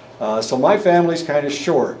 So my family's kind of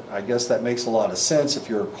short. I guess that makes a lot of sense if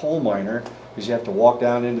you're a coal miner, because you have to walk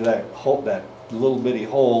down into that hole, that little bitty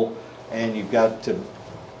hole, and you've got to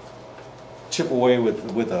chip away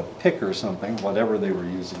with a pick or something, whatever they were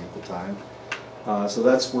using at the time. So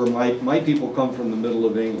that's where my people come from, the middle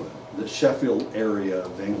of England, the Sheffield area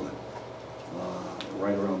of England,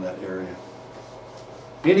 right around that area.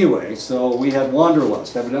 Anyway, so we had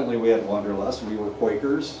wanderlust. Evidently we had wanderlust. We were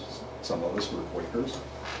Quakers. Some of us were Quakers.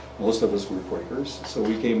 Most of us were Quakers. So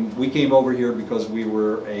we came over here because we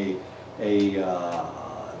were a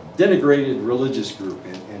denigrated religious group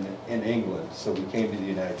in England. So we came to the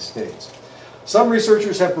United States. Some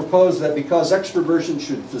researchers have proposed that because extroversion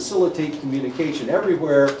should facilitate communication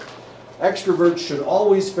everywhere, extroverts should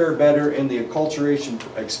always fare better in the acculturation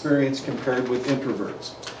experience compared with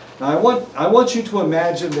introverts. Now I want you to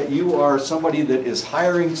imagine that you are somebody that is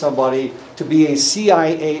hiring somebody to be a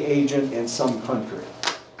CIA agent in some country.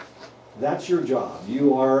 That's your job.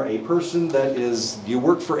 You are a person that you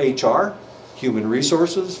work for HR, Human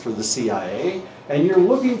Resources, for the CIA, and you're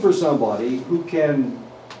looking for somebody who can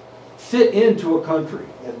fit into a country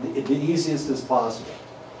the easiest as possible.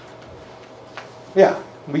 Yeah,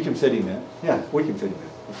 we can fit him in. Yeah, we can fit him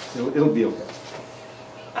in. It'll be okay.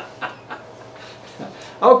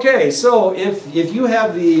 Okay, so if you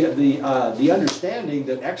have the understanding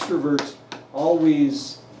that extroverts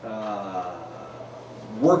always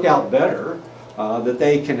work out better, that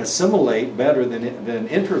they can assimilate better than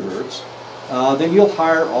introverts, then you'll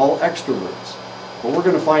hire all extroverts. But we're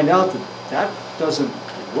going to find out that doesn't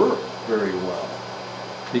work very well,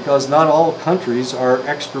 because not all countries are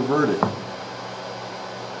extroverted.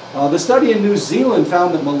 The study in New Zealand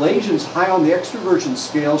found that Malaysians high on the extroversion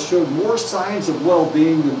scale showed more signs of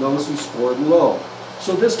well-being than those who scored low.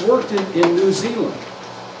 So this worked in New Zealand.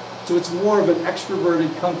 So it's more of an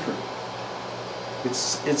extroverted country.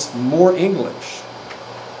 It's more English.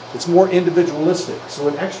 It's more individualistic. So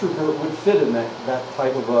an extrovert would fit in that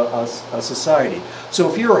type of a society.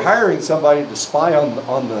 So if you're hiring somebody to spy on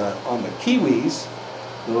the Kiwis,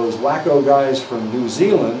 those wacko guys from New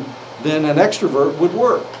Zealand, then an extrovert would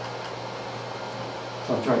work.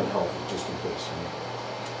 So I'm trying to help you just in case you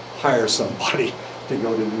hire somebody to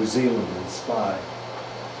go to New Zealand and spy.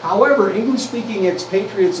 However, English-speaking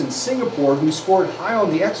expatriates in Singapore who scored high on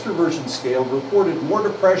the extroversion scale reported more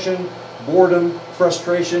depression, boredom,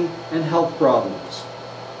 frustration, and health problems.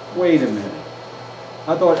 Wait a minute.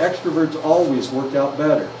 I thought extroverts always worked out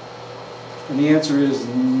better. And the answer is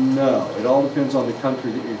no. It all depends on the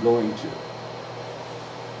country that you're going to.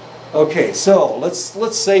 Okay, so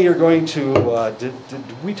let's say you're going to, did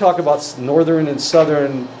we talk about northern and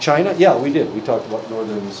southern China? Yeah, we did. We talked about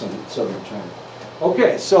northern and southern China.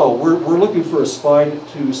 Okay, so we're looking for a spy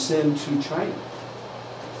to send to China.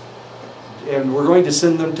 And we're going to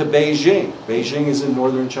send them to Beijing. Beijing is in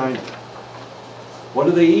northern China. What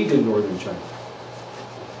do they eat in northern China?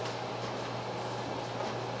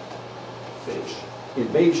 Fish. In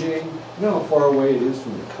Beijing, you know how far away it is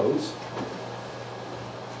from the coast?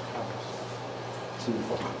 Too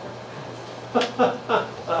far.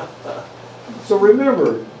 So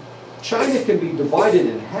remember, China can be divided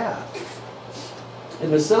in half.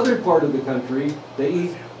 In the southern part of the country, they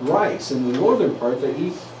eat rice. In the northern part, they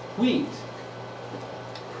eat wheat.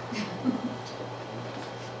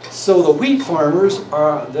 So the wheat farmers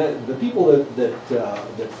are the people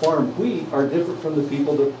that farm wheat are different from the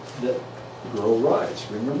people that grow rice.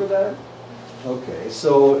 Remember that? Okay.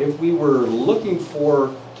 So if we were looking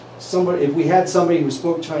for somebody, if we had somebody who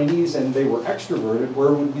spoke Chinese and they were extroverted,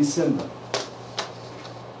 where would we send them?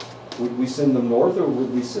 Would we send them north or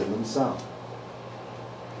would we send them south?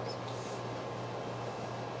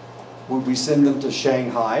 Would we send them to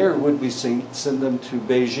Shanghai or would we send them to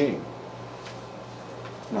Beijing?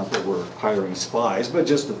 Not that we're hiring spies, but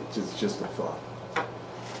just a thought.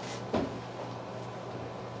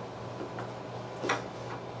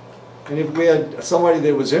 And if we had somebody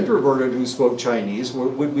that was introverted who spoke Chinese,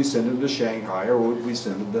 would we send them to Shanghai or would we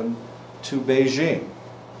send them to Beijing?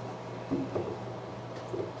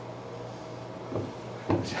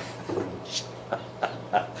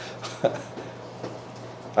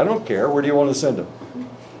 I don't care. Where do you want to send them?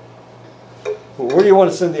 Where do you want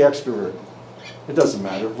to send the extrovert? It doesn't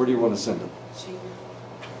matter. Where do you want to send them?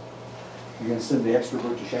 You're gonna send the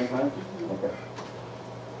extrovert to Shanghai? Okay.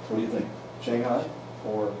 What do you think? Shanghai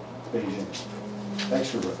or Beijing?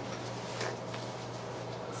 Extrovert.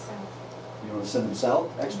 You wanna send them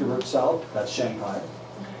south? Extrovert south, that's Shanghai.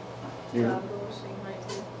 You're, I'll go with Shanghai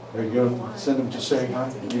too. are you gonna send them to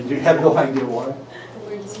Shanghai? You have no idea why?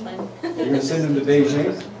 It's fun. You're gonna send them to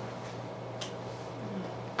Beijing?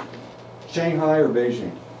 Shanghai or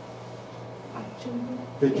Beijing?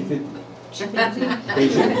 50-50.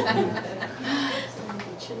 Beijing?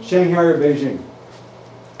 Shanghai or Beijing?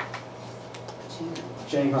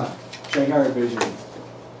 Shanghai. Shanghai or Beijing?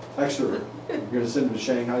 Extrovert. You're gonna send them to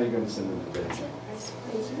Shanghai, you're gonna send them to Beijing?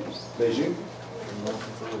 Beijing?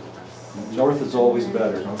 North is always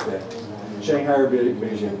better, okay. Shanghai or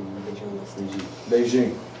Beijing?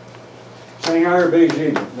 Beijing. Shanghai or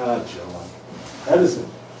Beijing? Not John. Edison?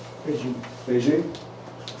 Beijing. Beijing?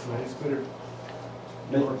 Nice, better.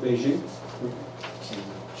 Beijing?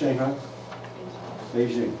 Shanghai?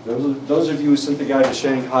 Beijing. Those of you who sent the guy to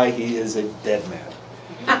Shanghai, he is a dead man.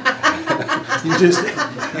 You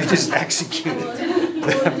just executed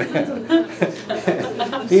that man.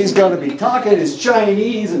 He's going to be talking his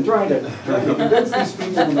Chinese and trying to convince these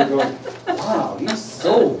people, and they're going, wow, he's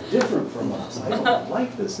so different from us. I don't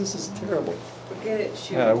like this. This is terrible. Forget it,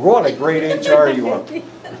 shoot. What a great HR you are.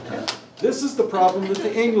 This is the problem that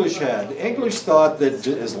the English had. The English thought that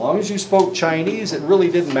as long as you spoke Chinese, it really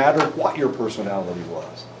didn't matter what your personality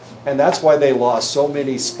was. And that's why they lost so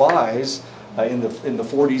many spies in the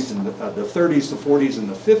 40s and the 30s, the 40s, and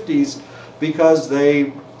the 50s, because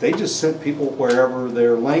they just sent people wherever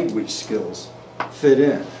their language skills fit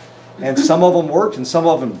in. And some of them worked and some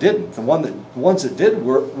of them didn't. The ones that did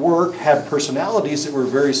work had personalities that were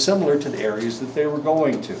very similar to the areas that they were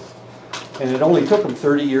going to. And it only took them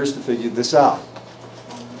 30 years to figure this out.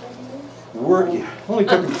 It only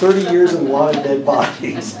took them 30 years and a lot of dead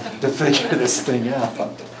bodies to figure this thing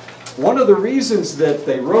out. One of the reasons that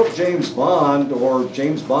they wrote James Bond, or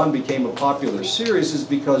James Bond became a popular series, is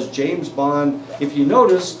because James Bond, if you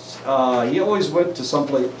noticed, he always went to some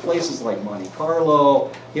places like Monte Carlo.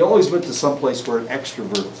 He always went to some place where an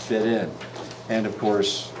extrovert fit in. And of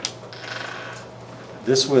course,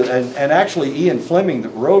 this was, and actually Ian Fleming that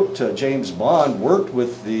wrote James Bond worked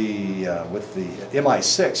with the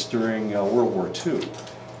MI6 during World War II.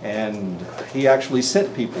 And he actually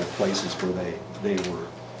sent people places where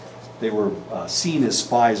they were seen as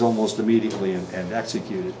spies almost immediately and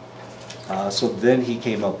executed. So then he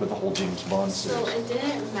came up with the whole James Bond series. So it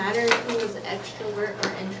didn't matter if he was extrovert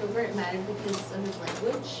or introvert, it mattered because of his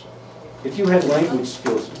language? If you had language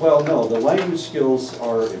skills, well, no, the language skills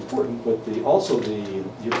are important, but also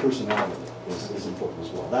your personality is important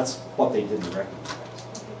as well. That's what they didn't recognize.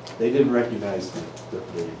 They didn't recognize that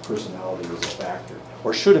the personality was a factor,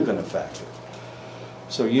 or should have been a factor.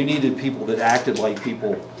 So you needed people that acted like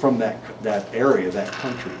people from that area, that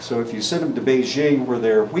country. So if you send them to Beijing where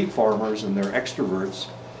they're wheat farmers and they're extroverts,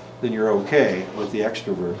 then you're okay with the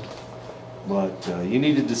extrovert. But you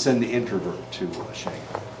needed to send the introvert to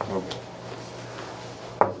Shanghai. Okay.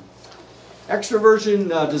 Extroversion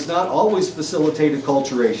does not always facilitate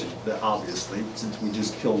acculturation, obviously, since we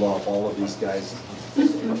just killed off all of these guys,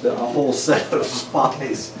 a whole set of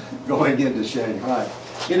spies going into Shanghai.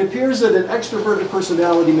 It appears that an extroverted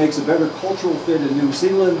personality makes a better cultural fit in New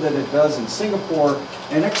Zealand than it does in Singapore,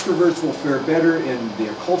 and extroverts will fare better in the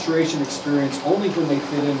acculturation experience only when they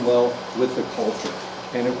fit in well with the culture.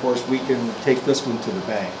 And of course, we can take this one to the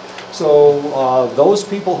bank. So those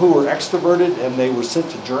people who were extroverted and they were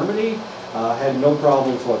sent to Germany had no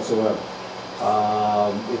problems whatsoever.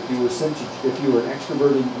 If you were an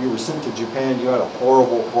extrovert and you were sent to Japan, you had a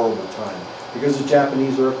horrible, horrible time. Because the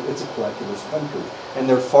Japanese it's a collectivist country, and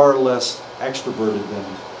they're far less extroverted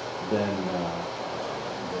than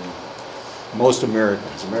most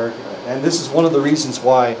Americans. And this is one of the reasons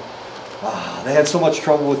why they had so much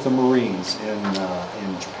trouble with the Marines in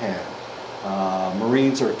Japan.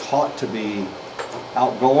 Marines are taught to be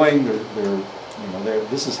outgoing.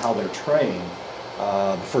 This is how they're trained.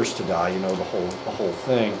 The first to die, the whole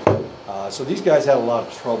thing. So these guys had a lot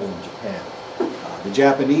of trouble in Japan. The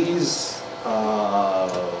Japanese.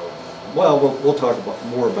 Well, we'll talk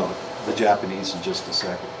more about the Japanese in just a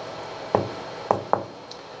second.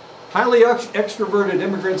 Highly extroverted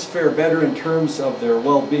immigrants fare better in terms of their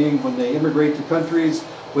well-being when they immigrate to countries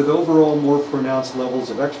with overall more pronounced levels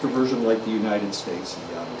of extroversion like the United States. And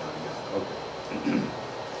yada, yada, yada.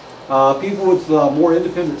 Okay. People with more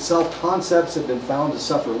independent self-concepts have been found to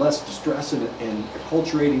suffer less distress in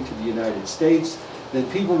acculturating to the United States than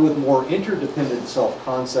people with more interdependent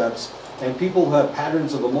self-concepts, and people who have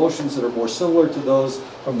patterns of emotions that are more similar to those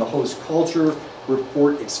from the host culture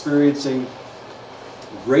report experiencing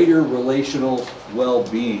greater relational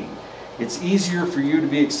well-being. It's easier for you to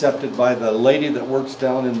be accepted by the lady that works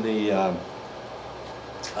down in the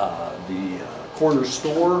corner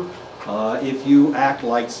store if you act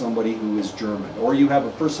like somebody who is German, or you have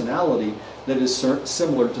a personality that is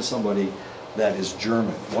similar to somebody that is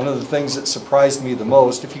German. One of the things that surprised me the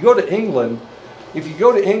most, if you go to England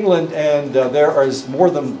and there is more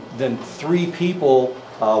than 3 people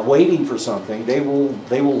waiting for something, they will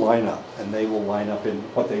line up, and they will line up in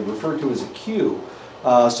what they refer to as a queue.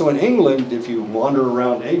 So in England, if you wander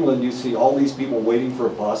around England, you see all these people waiting for a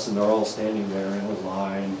bus, and they're all standing there in a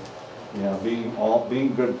line, you know,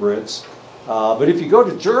 being good Brits. But if you go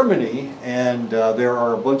to Germany, and there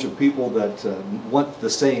are a bunch of people that want the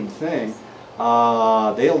same thing,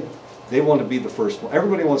 they want to be the first one.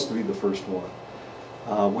 Everybody wants to be the first one.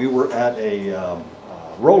 We were at a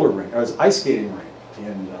roller rink, or ice skating rink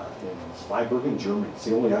in Zweibrücken, Germany. It's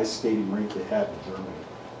the only ice skating rink they had in Germany.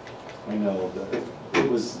 I know that it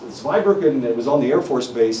was Zweibrücken. It was on the Air Force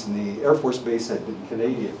Base, and the Air Force Base had been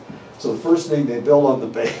Canadian. So the first thing they built on the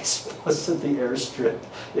base wasn't the airstrip;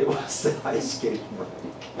 it was the ice skating rink,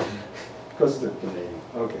 because they're Canadian.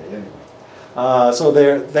 Okay, anyway. So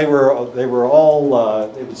they were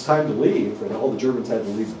all. It was time to leave, and all the Germans had to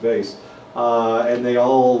leave the base. And they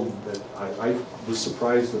all. I was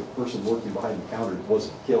surprised that the person working behind the counter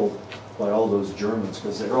wasn't killed by all those Germans,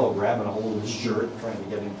 because they're all grabbing a hold of his shirt, trying to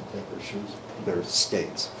get him to take their shoes, their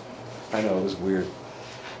skates. I know, it was weird.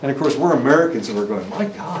 And of course, we're Americans, and we're going, my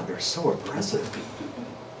God, they're so aggressive.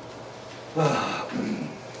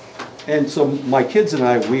 And so my kids and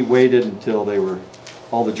I, we waited until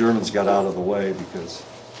all the Germans got out of the way, because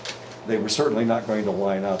they were certainly not going to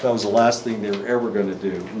line up. That was the last thing they were ever going to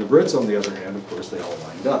do. And the Brits, on the other hand, of course, they all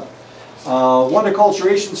lined up. One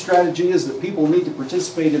acculturation strategy is that people need to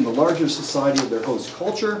participate in the larger society of their host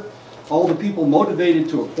culture. All the people motivated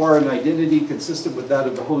to acquire an identity consistent with that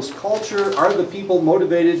of the host culture. Are the people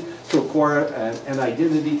motivated to acquire an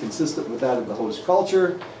identity consistent with that of the host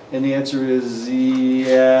culture? And the answer is,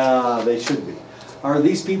 yeah, they should be. Are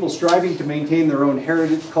these people striving to maintain their own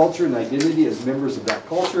heritage, culture, and identity as members of that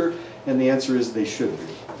culture? And the answer is they should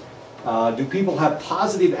be. Do people have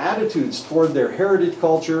positive attitudes toward their heritage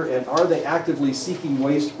culture, and are they actively seeking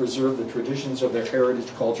ways to preserve the traditions of their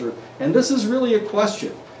heritage culture? And this is really a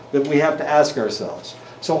question that we have to ask ourselves.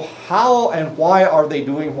 So how and why are they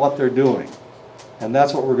doing what they're doing? And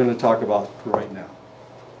that's what we're going to talk about right now.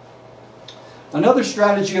 Another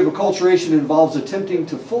strategy of acculturation involves attempting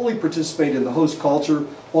to fully participate in the host culture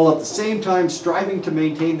while at the same time striving to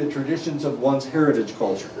maintain the traditions of one's heritage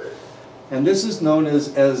culture. And this is known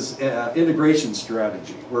as integration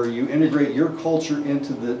strategy, where you integrate your culture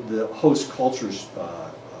into the host culture's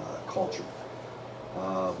culture.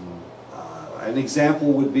 An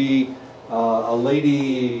example would be a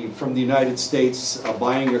lady from the United States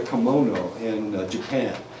buying a kimono in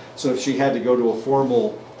Japan. So if she had to go to a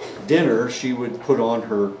formal dinner, she would put on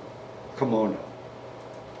her kimono.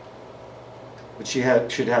 But she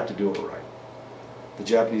should have to do it right. The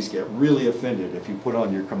Japanese get really offended if you put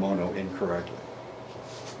on your kimono incorrectly.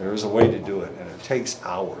 There is a way to do it, and it takes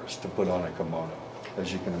hours to put on a kimono,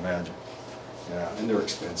 as you can imagine. Yeah, and they're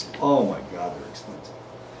expensive. Oh my God, they're expensive.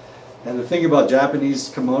 And the thing about Japanese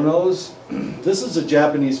kimonos, this is a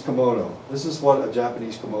Japanese kimono. This is what a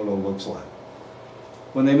Japanese kimono looks like.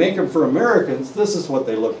 When they make them for Americans, this is what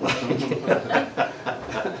they look like.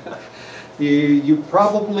 You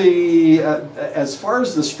probably, as far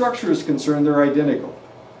as the structure is concerned, they're identical.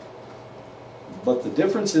 But the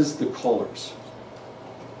difference is the colors.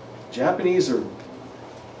 Japanese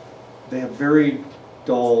they have very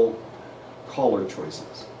dull color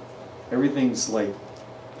choices. Everything's like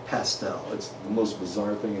pastel. It's the most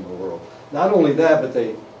bizarre thing in the world. Not only that,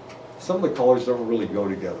 but some of the colors don't really go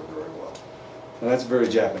together very well. And that's very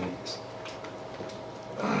Japanese.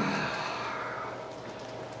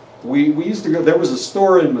 We used to go, there was a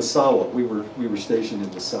store in Misawa. We were stationed in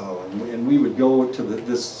Misawa, and we would go to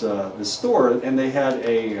this store, and they had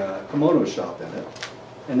a kimono shop in it.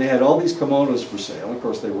 And they had all these kimonos for sale. And of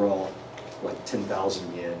course, they were all like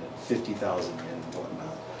 10,000 yen and 50,000 yen and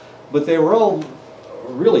whatnot. But they were all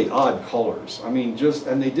really odd colors. I mean,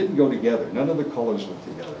 and they didn't go together. None of the colors went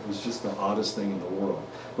together. It was just the oddest thing in the world.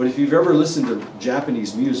 But if you've ever listened to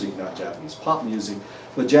Japanese music, not Japanese pop music,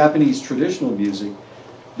 but Japanese traditional music,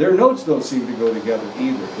 their notes don't seem to go together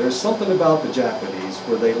either. There's something about the Japanese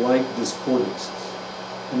where they like discordances.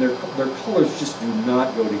 And their colors just do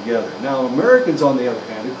not go together. Now, Americans, on the other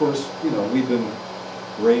hand, of course, you know, we've been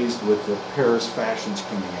raised with the Paris fashions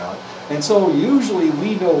coming out. And so usually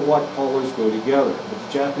we know what colors go together, but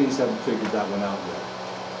the Japanese haven't figured that one out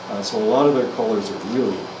yet. So a lot of their colors are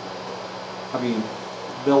really, I mean,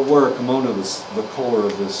 they'll wear a kimono the color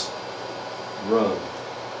of this rug.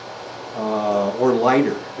 Or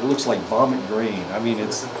lighter. It looks like vomit green. I mean,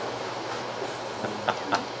 it's...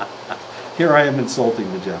 Here I am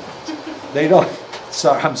insulting the Japanese. They don't...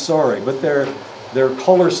 I'm sorry, but their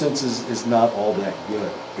color sense is not all that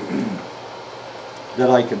good.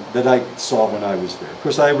 that I saw when I was there. Of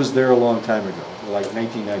course, I was there a long time ago, like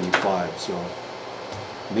 1995, so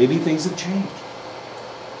maybe things have changed.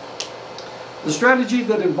 The strategy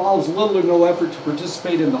that involves little or no effort to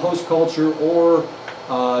participate in the host culture or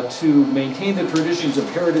to maintain the traditions of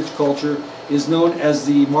heritage culture is known as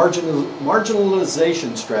the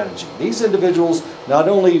marginalization strategy. These individuals not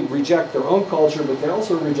only reject their own culture, but they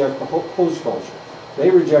also reject the host culture. They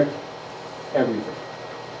reject everything.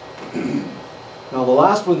 Now the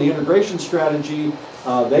last one, the integration strategy,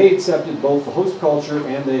 they accepted both the host culture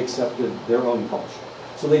and they accepted their own culture.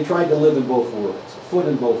 So they tried to live in both worlds, a foot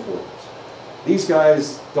in both worlds. These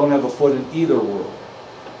guys don't have a foot in either world.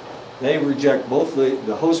 They reject both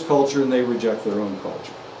the host culture and they reject their own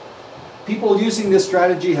culture. People using this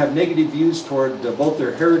strategy have negative views toward both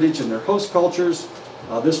their heritage and their host cultures.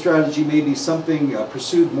 This strategy may be something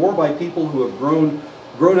pursued more by people who have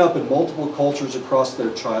grown up in multiple cultures across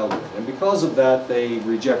their childhood. And because of that, they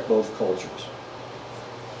reject both cultures.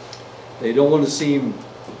 They don't want to seem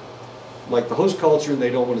like the host culture and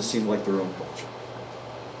they don't want to seem like their own culture.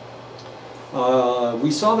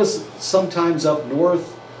 We saw this sometimes up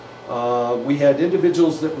north. We had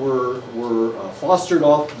individuals that were fostered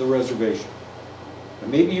off the reservation.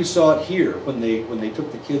 And maybe you saw it here when they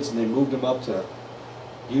took the kids and they moved them up to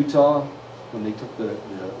Utah, when they took the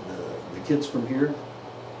kids from here.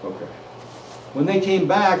 Okay. When they came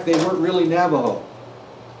back, they weren't really Navajo,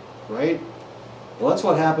 right? Well, that's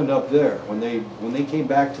what happened up there. When they came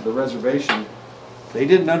back to the reservation, they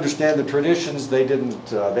didn't understand the traditions. They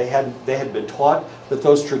had been taught that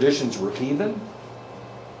those traditions were heathen.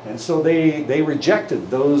 And so they rejected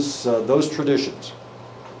those traditions.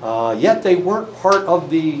 Yet they weren't part of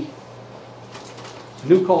the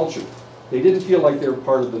new culture. They didn't feel like they were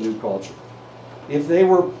part of the new culture. If they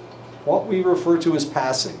were what we refer to as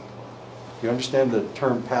passing, you understand the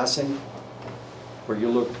term passing? Where you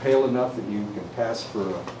look pale enough that you can pass for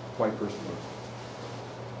a white person.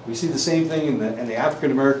 We see the same thing in the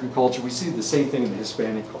African American culture. We see the same thing in the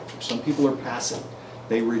Hispanic culture. Some people are passing.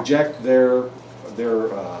 They reject their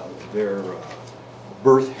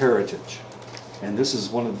birth heritage. And this is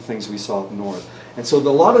one of the things we saw up north. And so a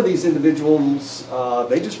lot of these individuals,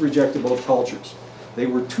 they just rejected both cultures. They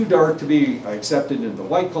were too dark to be accepted into the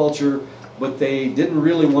white culture, but they didn't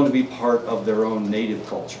really want to be part of their own native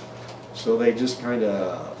culture. So they just kind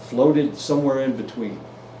of floated somewhere in between.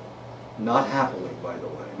 Not happily, by the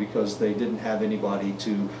way, because they didn't have anybody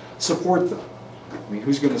to support them. I mean,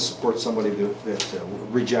 who's going to support somebody that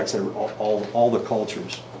rejects all the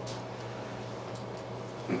cultures?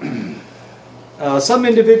 Some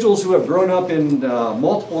individuals who have grown up in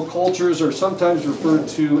multiple cultures are sometimes referred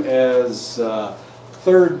to as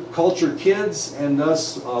third culture kids, and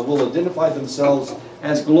thus will identify themselves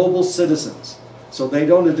as global citizens. So they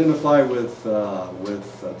don't identify with the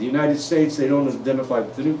United States, they don't identify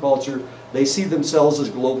with the new culture, they see themselves as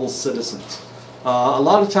global citizens. A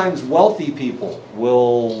lot of times wealthy people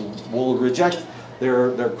will reject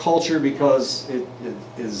their culture because it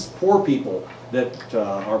is poor people that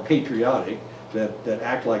are patriotic, that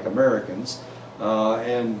act like Americans,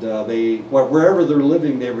 and wherever they're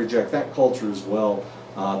living they reject that culture as well.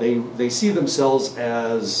 They see themselves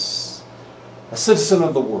as a citizen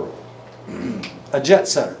of the world, a jet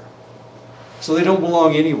setter. So they don't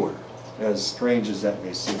belong anywhere, as strange as that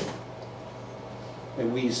may seem.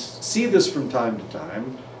 And we see this from time to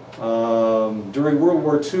time. During World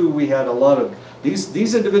War II, we had a lot of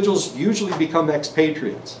these individuals usually become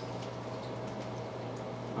expatriates.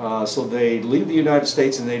 So they leave the United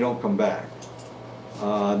States and they don't come back.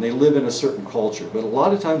 And they live in a certain culture, but a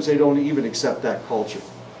lot of times they don't even accept that culture.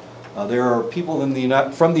 There are people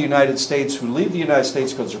from the United States who leave the United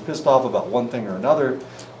States because they're pissed off about one thing or another.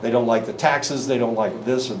 They don't like the taxes, they don't like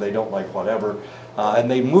this, or they don't like whatever. And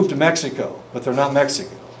they move to Mexico, but they're not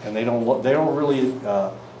Mexican, and they don't really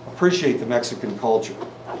appreciate the Mexican culture.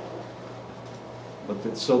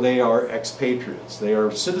 But so they are expatriates. They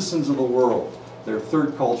are citizens of the world. They're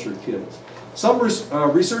third culture kids. Some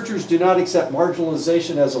researchers do not accept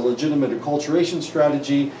marginalization as a legitimate acculturation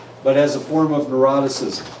strategy, but as a form of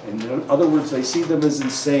neuroticism. In other words, they see them as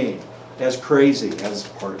insane. as crazy, as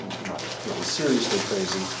part, not really seriously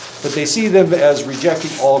crazy, but they see them as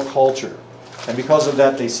rejecting all culture. And because of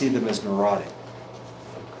that, they see them as neurotic.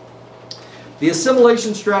 The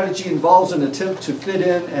assimilation strategy involves an attempt to fit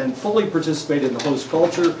in and fully participate in the host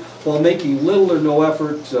culture while making little or no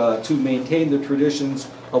effort to maintain the traditions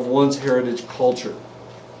of one's heritage culture.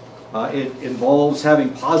 It involves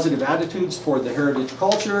having positive attitudes toward the heritage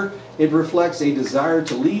culture. It reflects a desire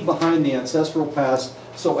to leave behind the ancestral past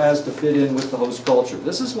so as to fit in with the host culture.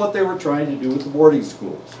 This is what they were trying to do with the boarding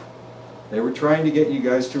schools. They were trying to get you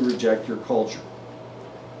guys to reject your culture.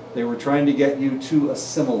 They were trying to get you to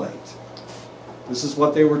assimilate. This is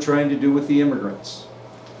what they were trying to do with the immigrants.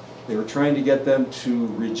 They were trying to get them to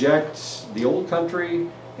reject the old country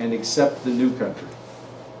and accept the new country,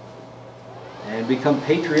 and become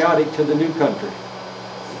patriotic to the new country.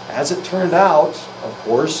 As it turned out, of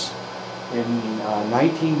course, in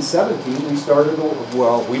 1917 we started,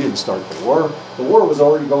 well, we didn't start the war. The war was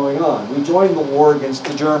already going on. We joined the war against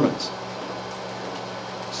the Germans.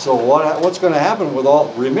 So what's going to happen with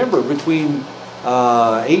all, remember, between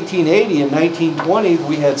 1880 and 1920,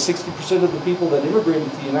 we had 60% of the people that immigrated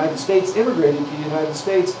to the United States immigrated to the United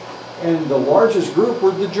States, and the largest group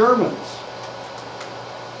were the Germans.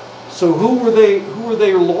 So who were they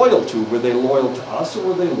loyal to? Were they loyal to us, or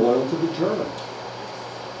were they loyal to the Germans?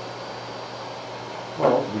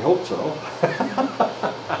 Well, we hope so.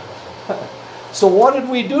 So what did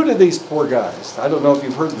we do to these poor guys? I don't know if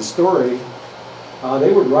you've heard the story.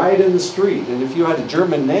 They would riot in the street, and if you had a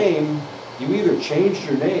German name, you either changed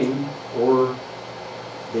your name or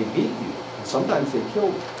they beat you. And sometimes they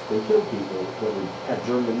killed people that had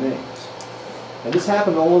German names. And this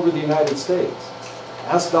happened all over the United States.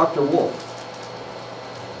 Ask Dr. Wolf.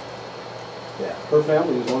 Yeah, her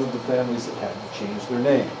family was one of the families that had to change their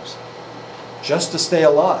names just to stay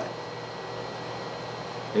alive.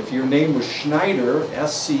 If your name was Schneider,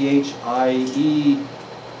 S-C-H-E-I-N-D-E-R,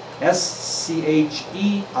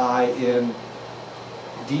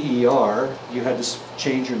 you had to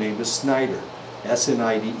change your name to Snyder,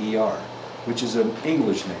 S-N-I-D-E-R, which is an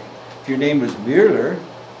English name. If your name was Müller,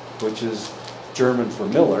 which is German for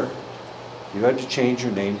Miller, you had to change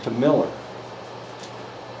your name to Miller.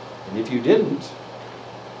 And if you didn't,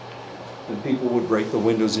 then people would break the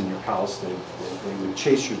windows in your house. They would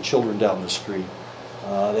chase your children down the street.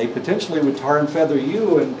 They potentially would tar and feather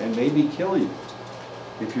you and maybe kill you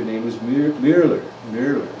if your name was Müller,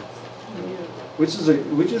 which is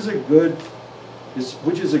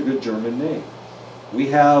a good German name. We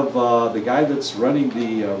have the guy that's running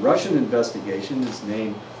the Russian investigation is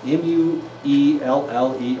named M-U-E-L-L-E-R.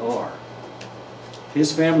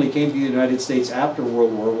 His family came to the United States after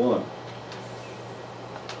World War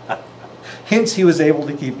I. Hence, he was able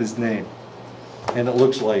to keep his name, and it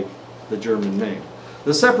looks like the German name.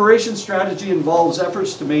 The separation strategy involves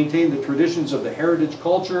efforts to maintain the traditions of the heritage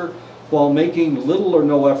culture while making little or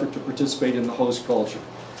no effort to participate in the host culture.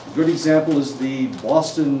 A good example is the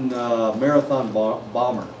Boston Marathon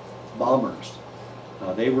bombers.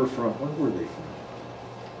 They were from, where were they from?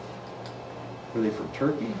 Were they from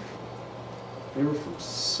Turkey? They were from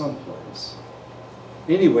someplace.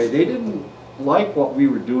 Anyway, they didn't like what we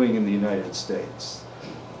were doing in the United States.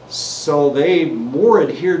 So they more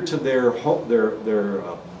adhered to their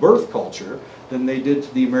birth culture than they did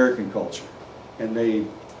to the American culture. And they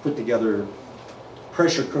put together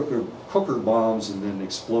pressure cooker bombs and then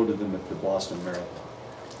exploded them at the Boston Marathon.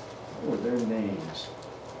 What were their names?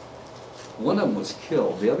 One of them was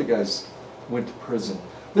killed. The other guys went to prison.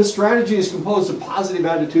 This strategy is composed of positive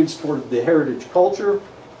attitudes toward the heritage culture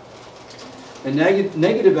and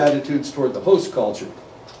negative attitudes toward the host culture.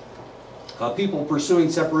 People pursuing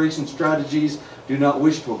separation strategies do not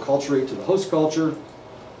wish to acculturate to the host culture.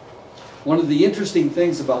 One of the interesting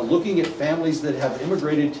things about looking at families that have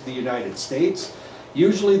immigrated to the United States,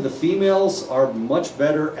 usually the females are much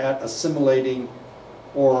better at assimilating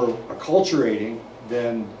or acculturating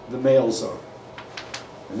than the males are.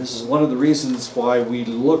 And this is one of the reasons why we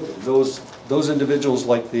look at those individuals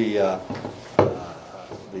like the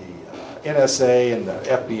NSA and the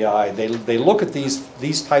FBI. They look at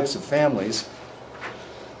these types of families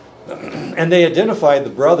and they identify the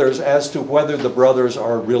brothers as to whether the brothers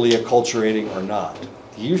are really acculturating or not.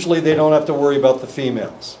 Usually they don't have to worry about the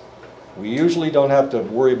females. We usually don't have to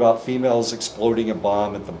worry about females exploding a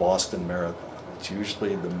bomb at the Boston Marathon. It's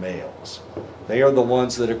usually the males. They are the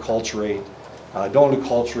ones that acculturate. Don't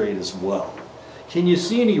acculturate as well. Can you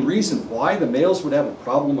see any reason why the males would have a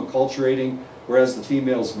problem acculturating whereas the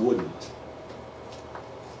females wouldn't?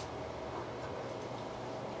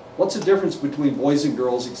 What's the difference between boys and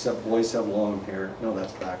girls except boys have long hair? No,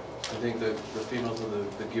 that's backwards. I think that the females are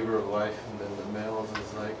the giver of life, and then the males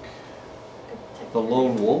is like, The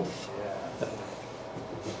lone wolf, yeah.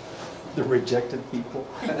 the rejected people.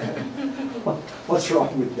 What's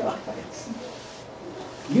wrong with guys?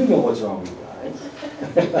 You know what's wrong with guys.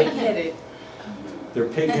 Big-headed. They're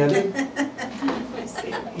pig-headed?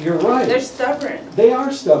 You're right. They're stubborn. They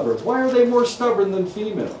are stubborn. Why are they more stubborn than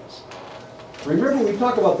females? Remember, we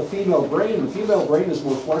talk about the female brain. The female brain is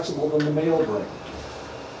more flexible than the male brain.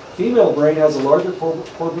 Female brain has a larger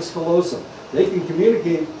corpus callosum. They can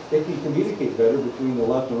communicate better between the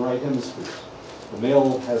left and right hemispheres. The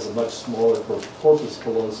male has a much smaller corpus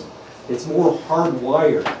callosum. It's more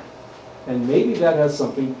hardwired. And maybe that has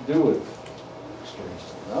something to do with it. Strange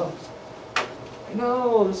enough. I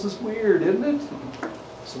know, this is weird, isn't it?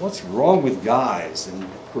 So what's wrong with guys? And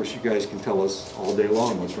of course you guys can tell us all day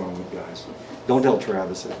long what's wrong with guys. Don't tell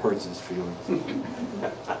Travis, it hurts his feelings.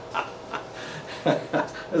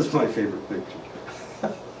 That's my favorite picture.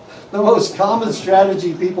 The most common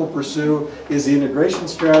strategy people pursue is the integration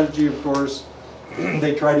strategy, of course.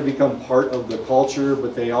 They try to become part of the culture,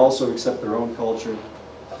 but they also accept their own culture.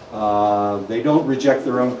 They don't reject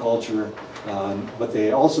their own culture, but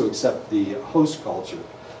they also accept the host culture.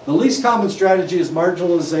 The least common strategy is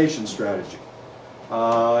marginalization strategy.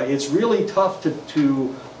 It's really tough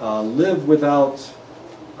to live without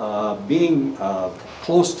being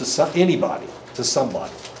close to anybody, to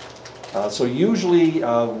somebody. So usually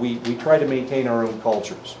we try to maintain our own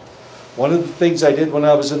cultures. One of the things I did when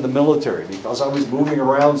I was in the military, because I was moving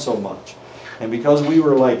around so much, and because we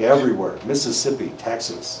were like everywhere, Mississippi,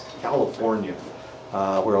 Texas, California,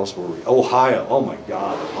 where else were we? Ohio, oh my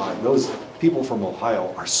God, Ohio. Those people from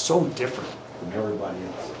Ohio are so different from everybody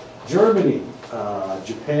else. Germany,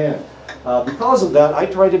 Japan. Because of that, I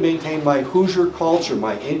try to maintain my Hoosier culture,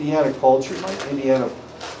 my Indiana culture, my Indiana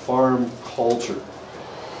farm culture.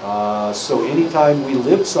 So anytime we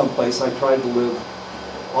lived someplace, I tried to live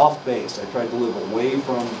off base. I tried to live away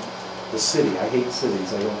from the city. I hate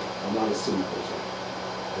cities. I'm not a city person.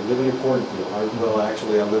 I live in a cornfield. Well,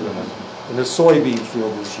 actually, I live in a soybean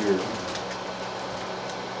field this year.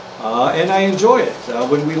 And I enjoy it.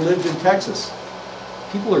 When we lived in Texas,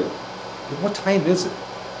 people are, what time is it?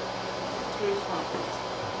 3 o'clock.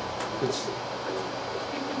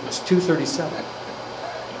 It's 2:37.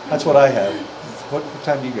 That's what I have. What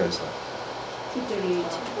time do you guys have? 2:38.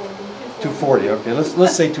 2:40. Okay,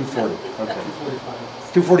 let's say 2:40. Okay.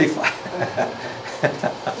 2:45.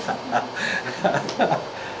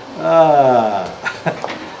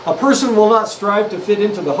 A person will not strive to fit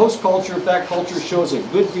into the host culture if that culture shows a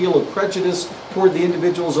good deal of prejudice toward the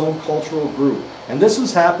individual's own cultural group. And this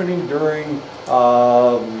was happening during,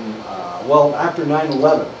 well, after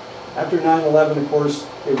 9/11. After 9/11, of course,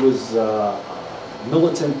 it was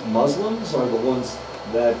militant Muslims are the ones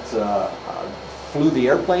that flew the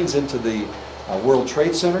airplanes into the World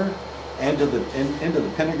Trade Center and into the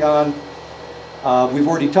Pentagon. We've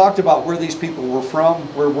already talked about where these people were from.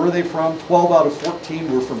 Where were they from? 12 out of 14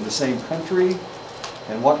 were from the same country.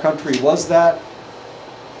 And what country was that?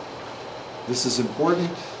 This is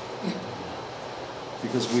important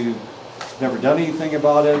because we've never done anything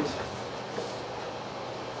about it.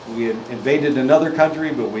 We had invaded another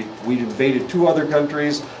country, but we invaded 2 other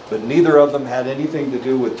countries, but neither of them had anything to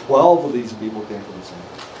do with 12 of these people came from the same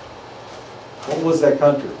country. What was that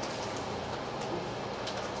country?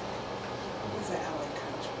 It's an ally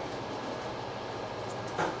country.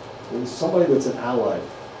 It was somebody that's an ally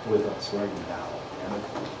with us right now.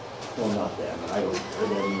 Well, not them. I don't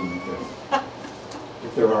even think.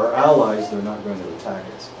 If there are allies, they're not going to attack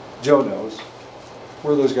us. Joe knows.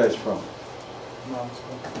 Where are those guys from?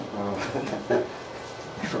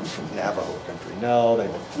 From Navajo country. No, they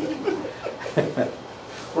weren't.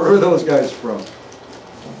 Where are those guys from?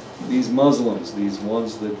 These Muslims, these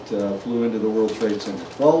ones that flew into the World Trade Center.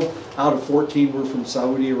 12 out of 14 were from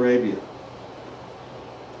Saudi Arabia.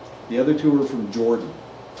 The other 2 were from Jordan.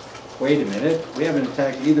 Wait a minute, we haven't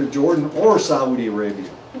attacked either Jordan or Saudi Arabia.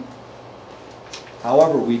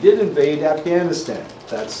 However, we did invade Afghanistan.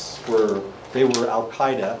 That's where they were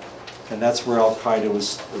Al-Qaeda, and that's where Al-Qaeda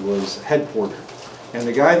was headquartered. And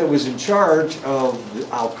the guy that was in charge of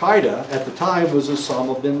Al-Qaeda at the time was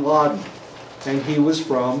Osama bin Laden. And he was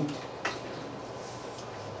from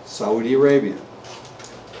Saudi Arabia.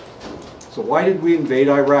 So why did we invade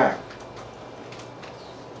Iraq?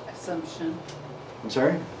 Assumption. I'm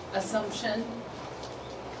sorry? Assumption.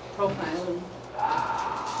 Profiling.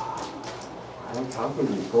 How could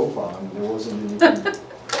we profile? I mean, there wasn't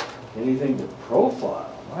anything to profile.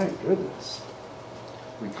 My goodness.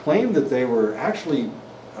 We claimed that they were actually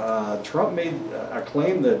Trump made a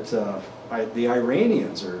claim that the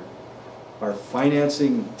Iranians are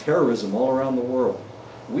financing terrorism all around the world.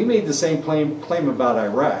 We made the same claim about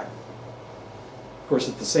Iraq. Of course,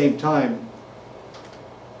 at the same time,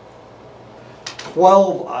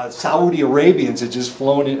 12 Saudi Arabians had just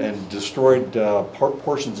flown in and destroyed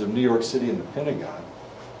portions of New York City and the Pentagon.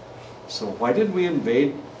 So why did we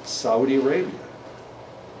invade Saudi Arabia?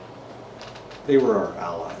 They were our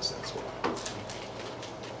allies, that's why.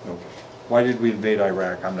 Okay. Why did we invade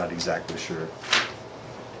Iraq? I'm not exactly sure.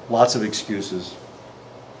 Lots of excuses.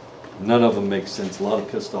 None of them make sense. A lot of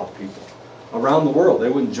pissed off people. Around the world, they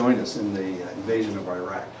wouldn't join us in the invasion of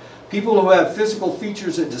Iraq. People who have physical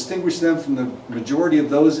features that distinguish them from the majority of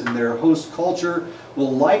those in their host culture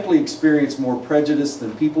will likely experience more prejudice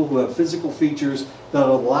than people who have physical features that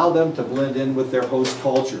allow them to blend in with their host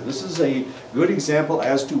culture. This is a good example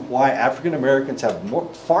as to why African Americans have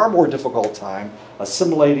far more difficult time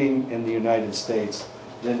assimilating in the United States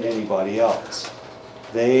than anybody else.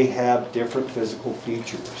 They have different physical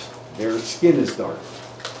features. Their skin is dark.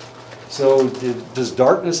 So does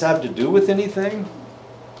darkness have to do with anything?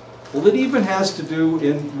 Well, it even has to do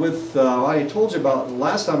with, I told you about,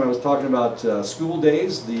 last time I was talking about School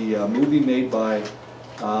Days, the movie made by,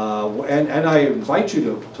 and I invite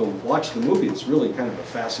you to watch the movie. It's really kind of a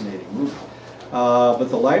fascinating movie. But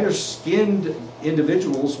the lighter skinned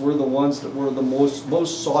individuals were the ones that were the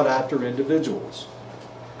most sought after individuals.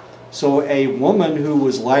 So a woman who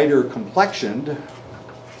was lighter complexioned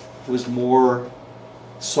was more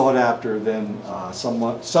sought after than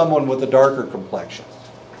someone with a darker complexion.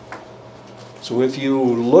 So if you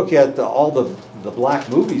look at all the black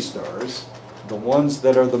movie stars, the ones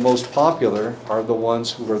that are the most popular are the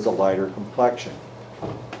ones who are the lighter complexion.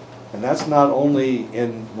 And that's not only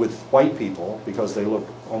with white people, because they look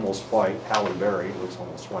almost white. Halle Berry looks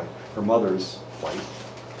almost white. Her mother's white.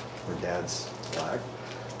 Her dad's black.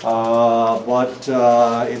 But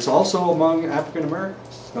it's also among African Americans.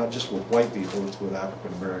 It's not just with white people, it's with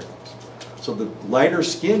African Americans. So the lighter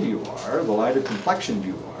skinned you are, the lighter complexioned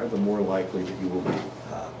you are, the more likely that you will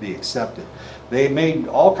be accepted. They made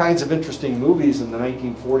all kinds of interesting movies in the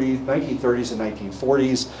 1930s and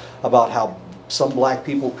 1940s about how some black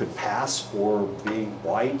people could pass for being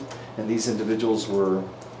white, and these individuals were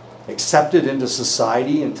accepted into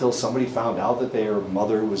society until somebody found out that their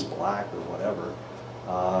mother was black or whatever.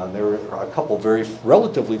 There were a couple very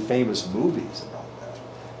relatively famous movies about that,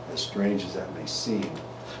 as strange as that may seem.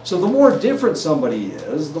 So the more different somebody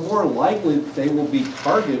is, the more likely they will be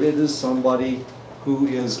targeted as somebody who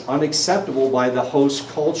is unacceptable by the host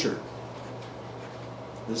culture.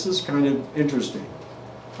 This is kind of interesting.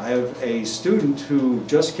 I have a student who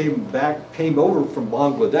just came over from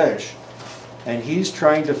Bangladesh, and he's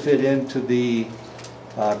trying to fit into the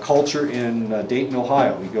culture in Dayton,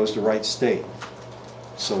 Ohio. He goes to Wright State.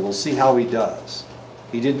 So we'll see how he does.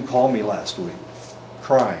 He didn't call me last week,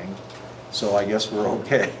 crying. So I guess we're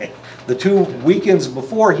okay. The 2 weekends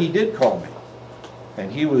before, he did call me, and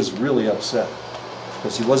he was really upset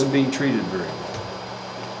because he wasn't being treated very well.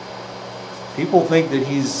 People think that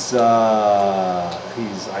he's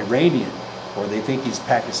Iranian, or they think he's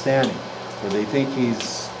Pakistani, or they think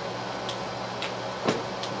he's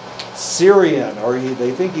Syrian, or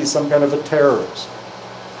they think he's some kind of a terrorist,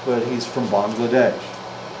 but he's from Bangladesh.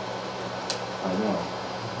 I know.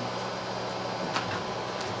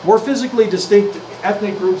 More physically distinct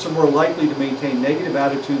ethnic groups are more likely to maintain negative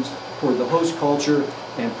attitudes toward the host culture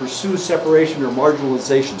and pursue separation or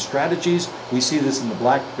marginalization strategies. We see this in the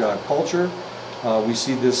black culture. We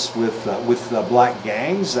see this with black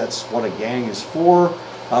gangs. That's what a gang is for.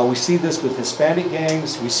 We see this with Hispanic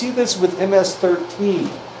gangs. We see this with MS-13.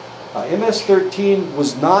 MS-13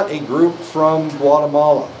 was not a group from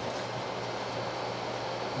Guatemala.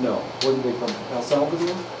 No. Where did they come from? El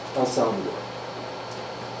Salvador? El Salvador.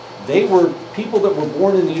 They were people that were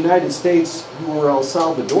born in the United States who were El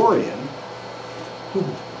Salvadorian, who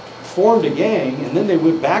formed a gang, and then they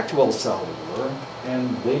went back to El Salvador,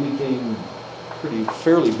 and they became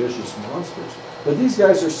fairly vicious monsters. But these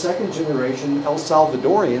guys are second generation El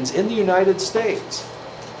Salvadorians in the United States,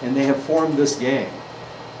 and they have formed this gang.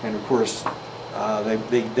 And of course,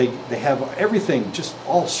 they have everything just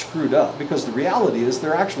all screwed up, because the reality is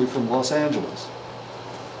they're actually from Los Angeles.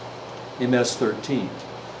 MS-13.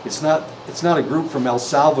 It's not a group from El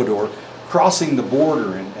Salvador crossing the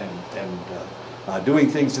border and doing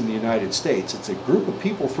things in the United States. It's a group of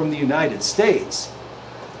people from the United States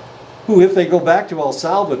who, if they go back to El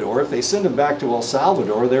Salvador, if they send them back to El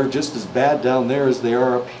Salvador, they're just as bad down there as they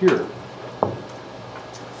are up here.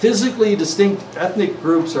 Physically distinct ethnic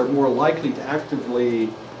groups are more likely to actively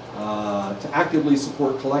to actively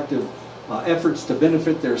support collective efforts to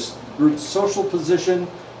benefit their group's social position.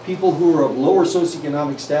 People who are of lower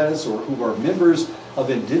socioeconomic status or who are members of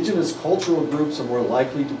indigenous cultural groups are more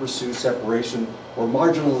likely to pursue separation or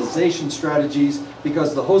marginalization strategies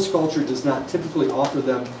because the host culture does not typically offer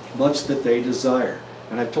them much that they desire.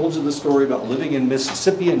 And I've told you the story about living in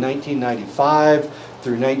Mississippi in 1995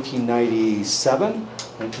 through 1997,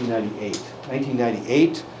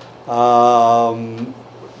 1998.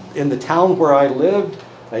 In the town where I lived,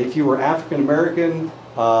 if you were African American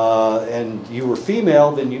and you were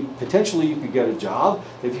female, then potentially you could get a job.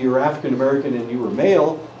 If you were African American and you were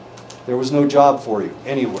male, there was no job for you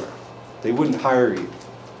anywhere. They wouldn't hire you.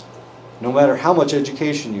 No matter how much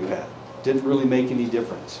education you had, didn't really make any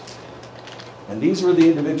difference. And these were the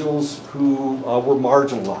individuals who were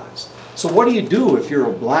marginalized. So what do you do if you're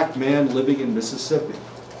a black man living in Mississippi?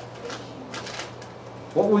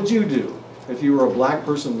 What would you do if you were a black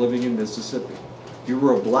person living in Mississippi? You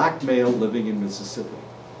were a black male living in Mississippi.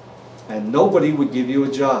 And nobody would give you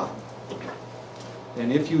a job.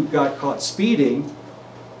 And if you got caught speeding,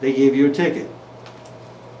 they gave you a ticket.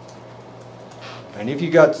 And if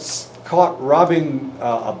you got caught robbing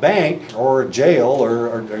a bank or a jail,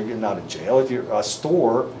 or not a jail, if you're a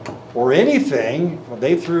store or anything,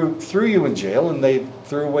 they threw you in jail and they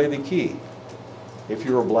threw away the key. If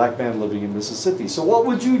you were a black man living in Mississippi. So what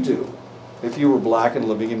would you do if you were black and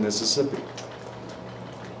living in Mississippi?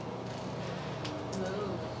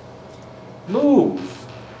 Move.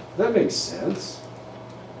 That makes sense.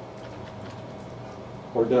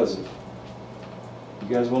 Or does it? You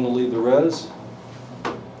guys want to leave the res?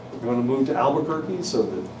 You want to move to Albuquerque so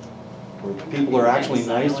that where people are actually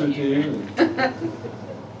nicer to you?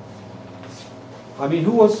 I mean,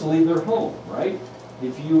 who wants to leave their home, right?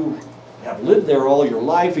 If you have lived there all your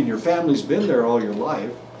life and your family's been there all your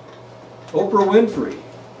life. Oprah Winfrey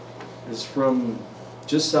is from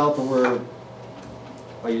just south of where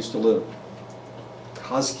I used to live.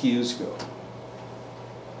 Kosciuszko.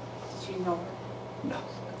 Did you know her? No.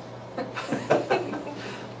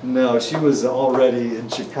 No, she was already in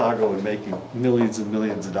Chicago and making millions and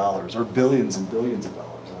millions of dollars, or billions and billions of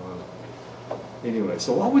dollars. I don't know. Anyway,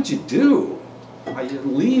 so what would you do?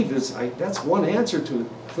 Leave is, that's one answer to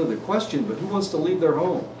the question, but who wants to leave their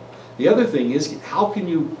home? The other thing is, where are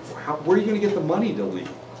you going to get the money to leave?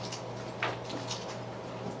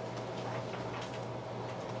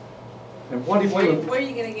 And what if where are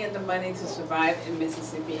you going to get the money to survive in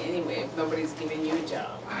Mississippi anyway if nobody's giving you a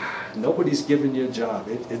job? Nobody's giving you a job.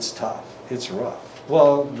 It's tough. It's rough.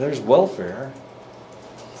 Well, there's welfare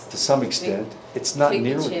to some extent. It's not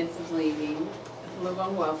nearly. Take the chance of leaving, live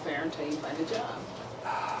on welfare until you find a job.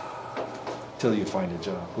 Till you find a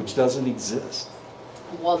job, which doesn't exist.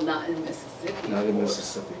 Well, not in Mississippi. Not in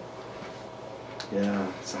Mississippi. Yeah,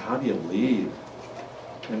 so how do you leave?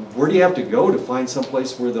 And where do you have to go to find some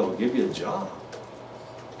place where they'll give you a job?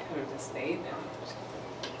 Out of the state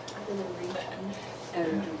Out of the region.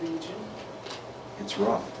 and out of the region. It's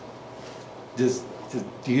rough. Do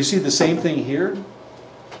you see the same thing here?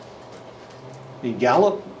 In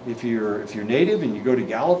Gallup, if you're native and you go to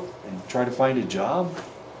Gallup and try to find a job,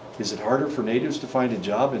 is it harder for natives to find a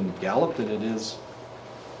job in Gallup than it is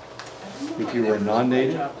if you were a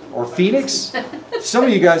non-native? Or Phoenix? Some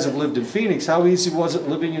of you guys have lived in Phoenix. How easy was it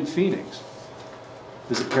living in Phoenix?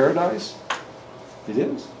 Is it paradise? It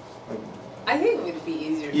is? I think it would be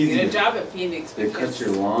easier to get a job at Phoenix They cut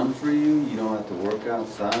your lawn for you, you don't have to work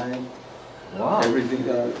outside. Wow. Everything,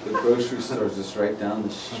 the grocery store is just right down the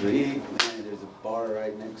street. And there's a bar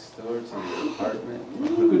right next door to your apartment.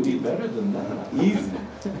 It could be better than that. Easy,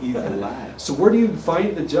 easy life. So where do you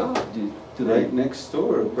find the job? Do they Right next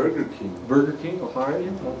door, Burger King. Burger King will hire you?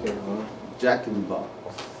 Okay, well, Jack in the Box.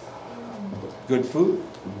 good food?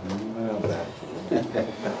 Well, bad food.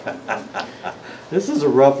 This is a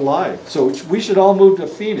rough life. So we should all move to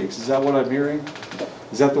Phoenix. Is that what I'm hearing?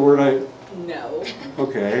 Is that the word I... No.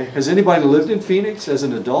 Okay. Has anybody lived in Phoenix as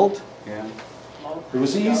an adult? Yeah. Well, It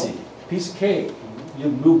was no. easy. Piece of cake. You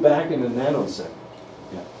move back in a nanosecond.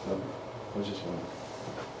 Yeah. I was just wondering.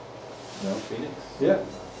 No? Phoenix? Yeah.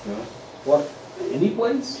 No. What? Any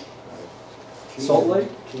place? Salt Lake?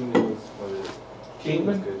 Kingman was what it.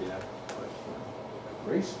 Kingman? Good, yeah.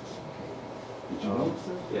 Racist. Did you know?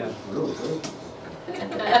 Yeah. Really good.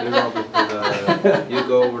 There's all the, you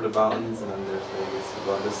go over the mountains and then there's Vegas. You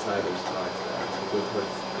go on this side, there's Flagstaff. You go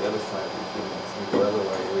towards the other side, there's Phoenix. You go the other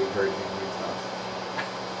way, we Hurricane Utah.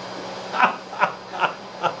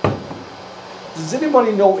 Does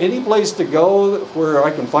anybody know any place to go where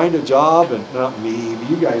I can find a job? And not me, but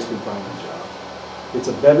you guys can find a job. It's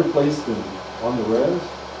a better place than on the res?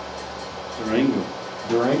 Durango.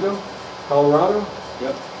 Durango? Colorado?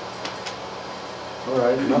 Yep. All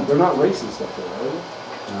right, they're not racist up there, are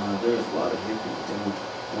they? There's a lot of hippies, they don't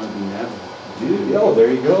want to be Navajo. Dude, oh, there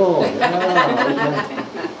you go. Yeah,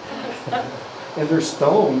 okay. And they're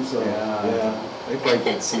stoned, so, Yeah. yeah. They probably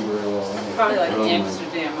can't see very well anyway. Probably like Oh my-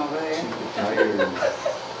 Amsterdam over there. Tiger and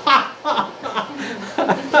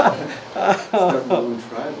start my own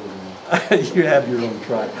tribe over there. You have your own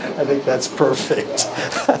tribe. I think that's perfect.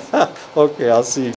 Okay, I'll see you.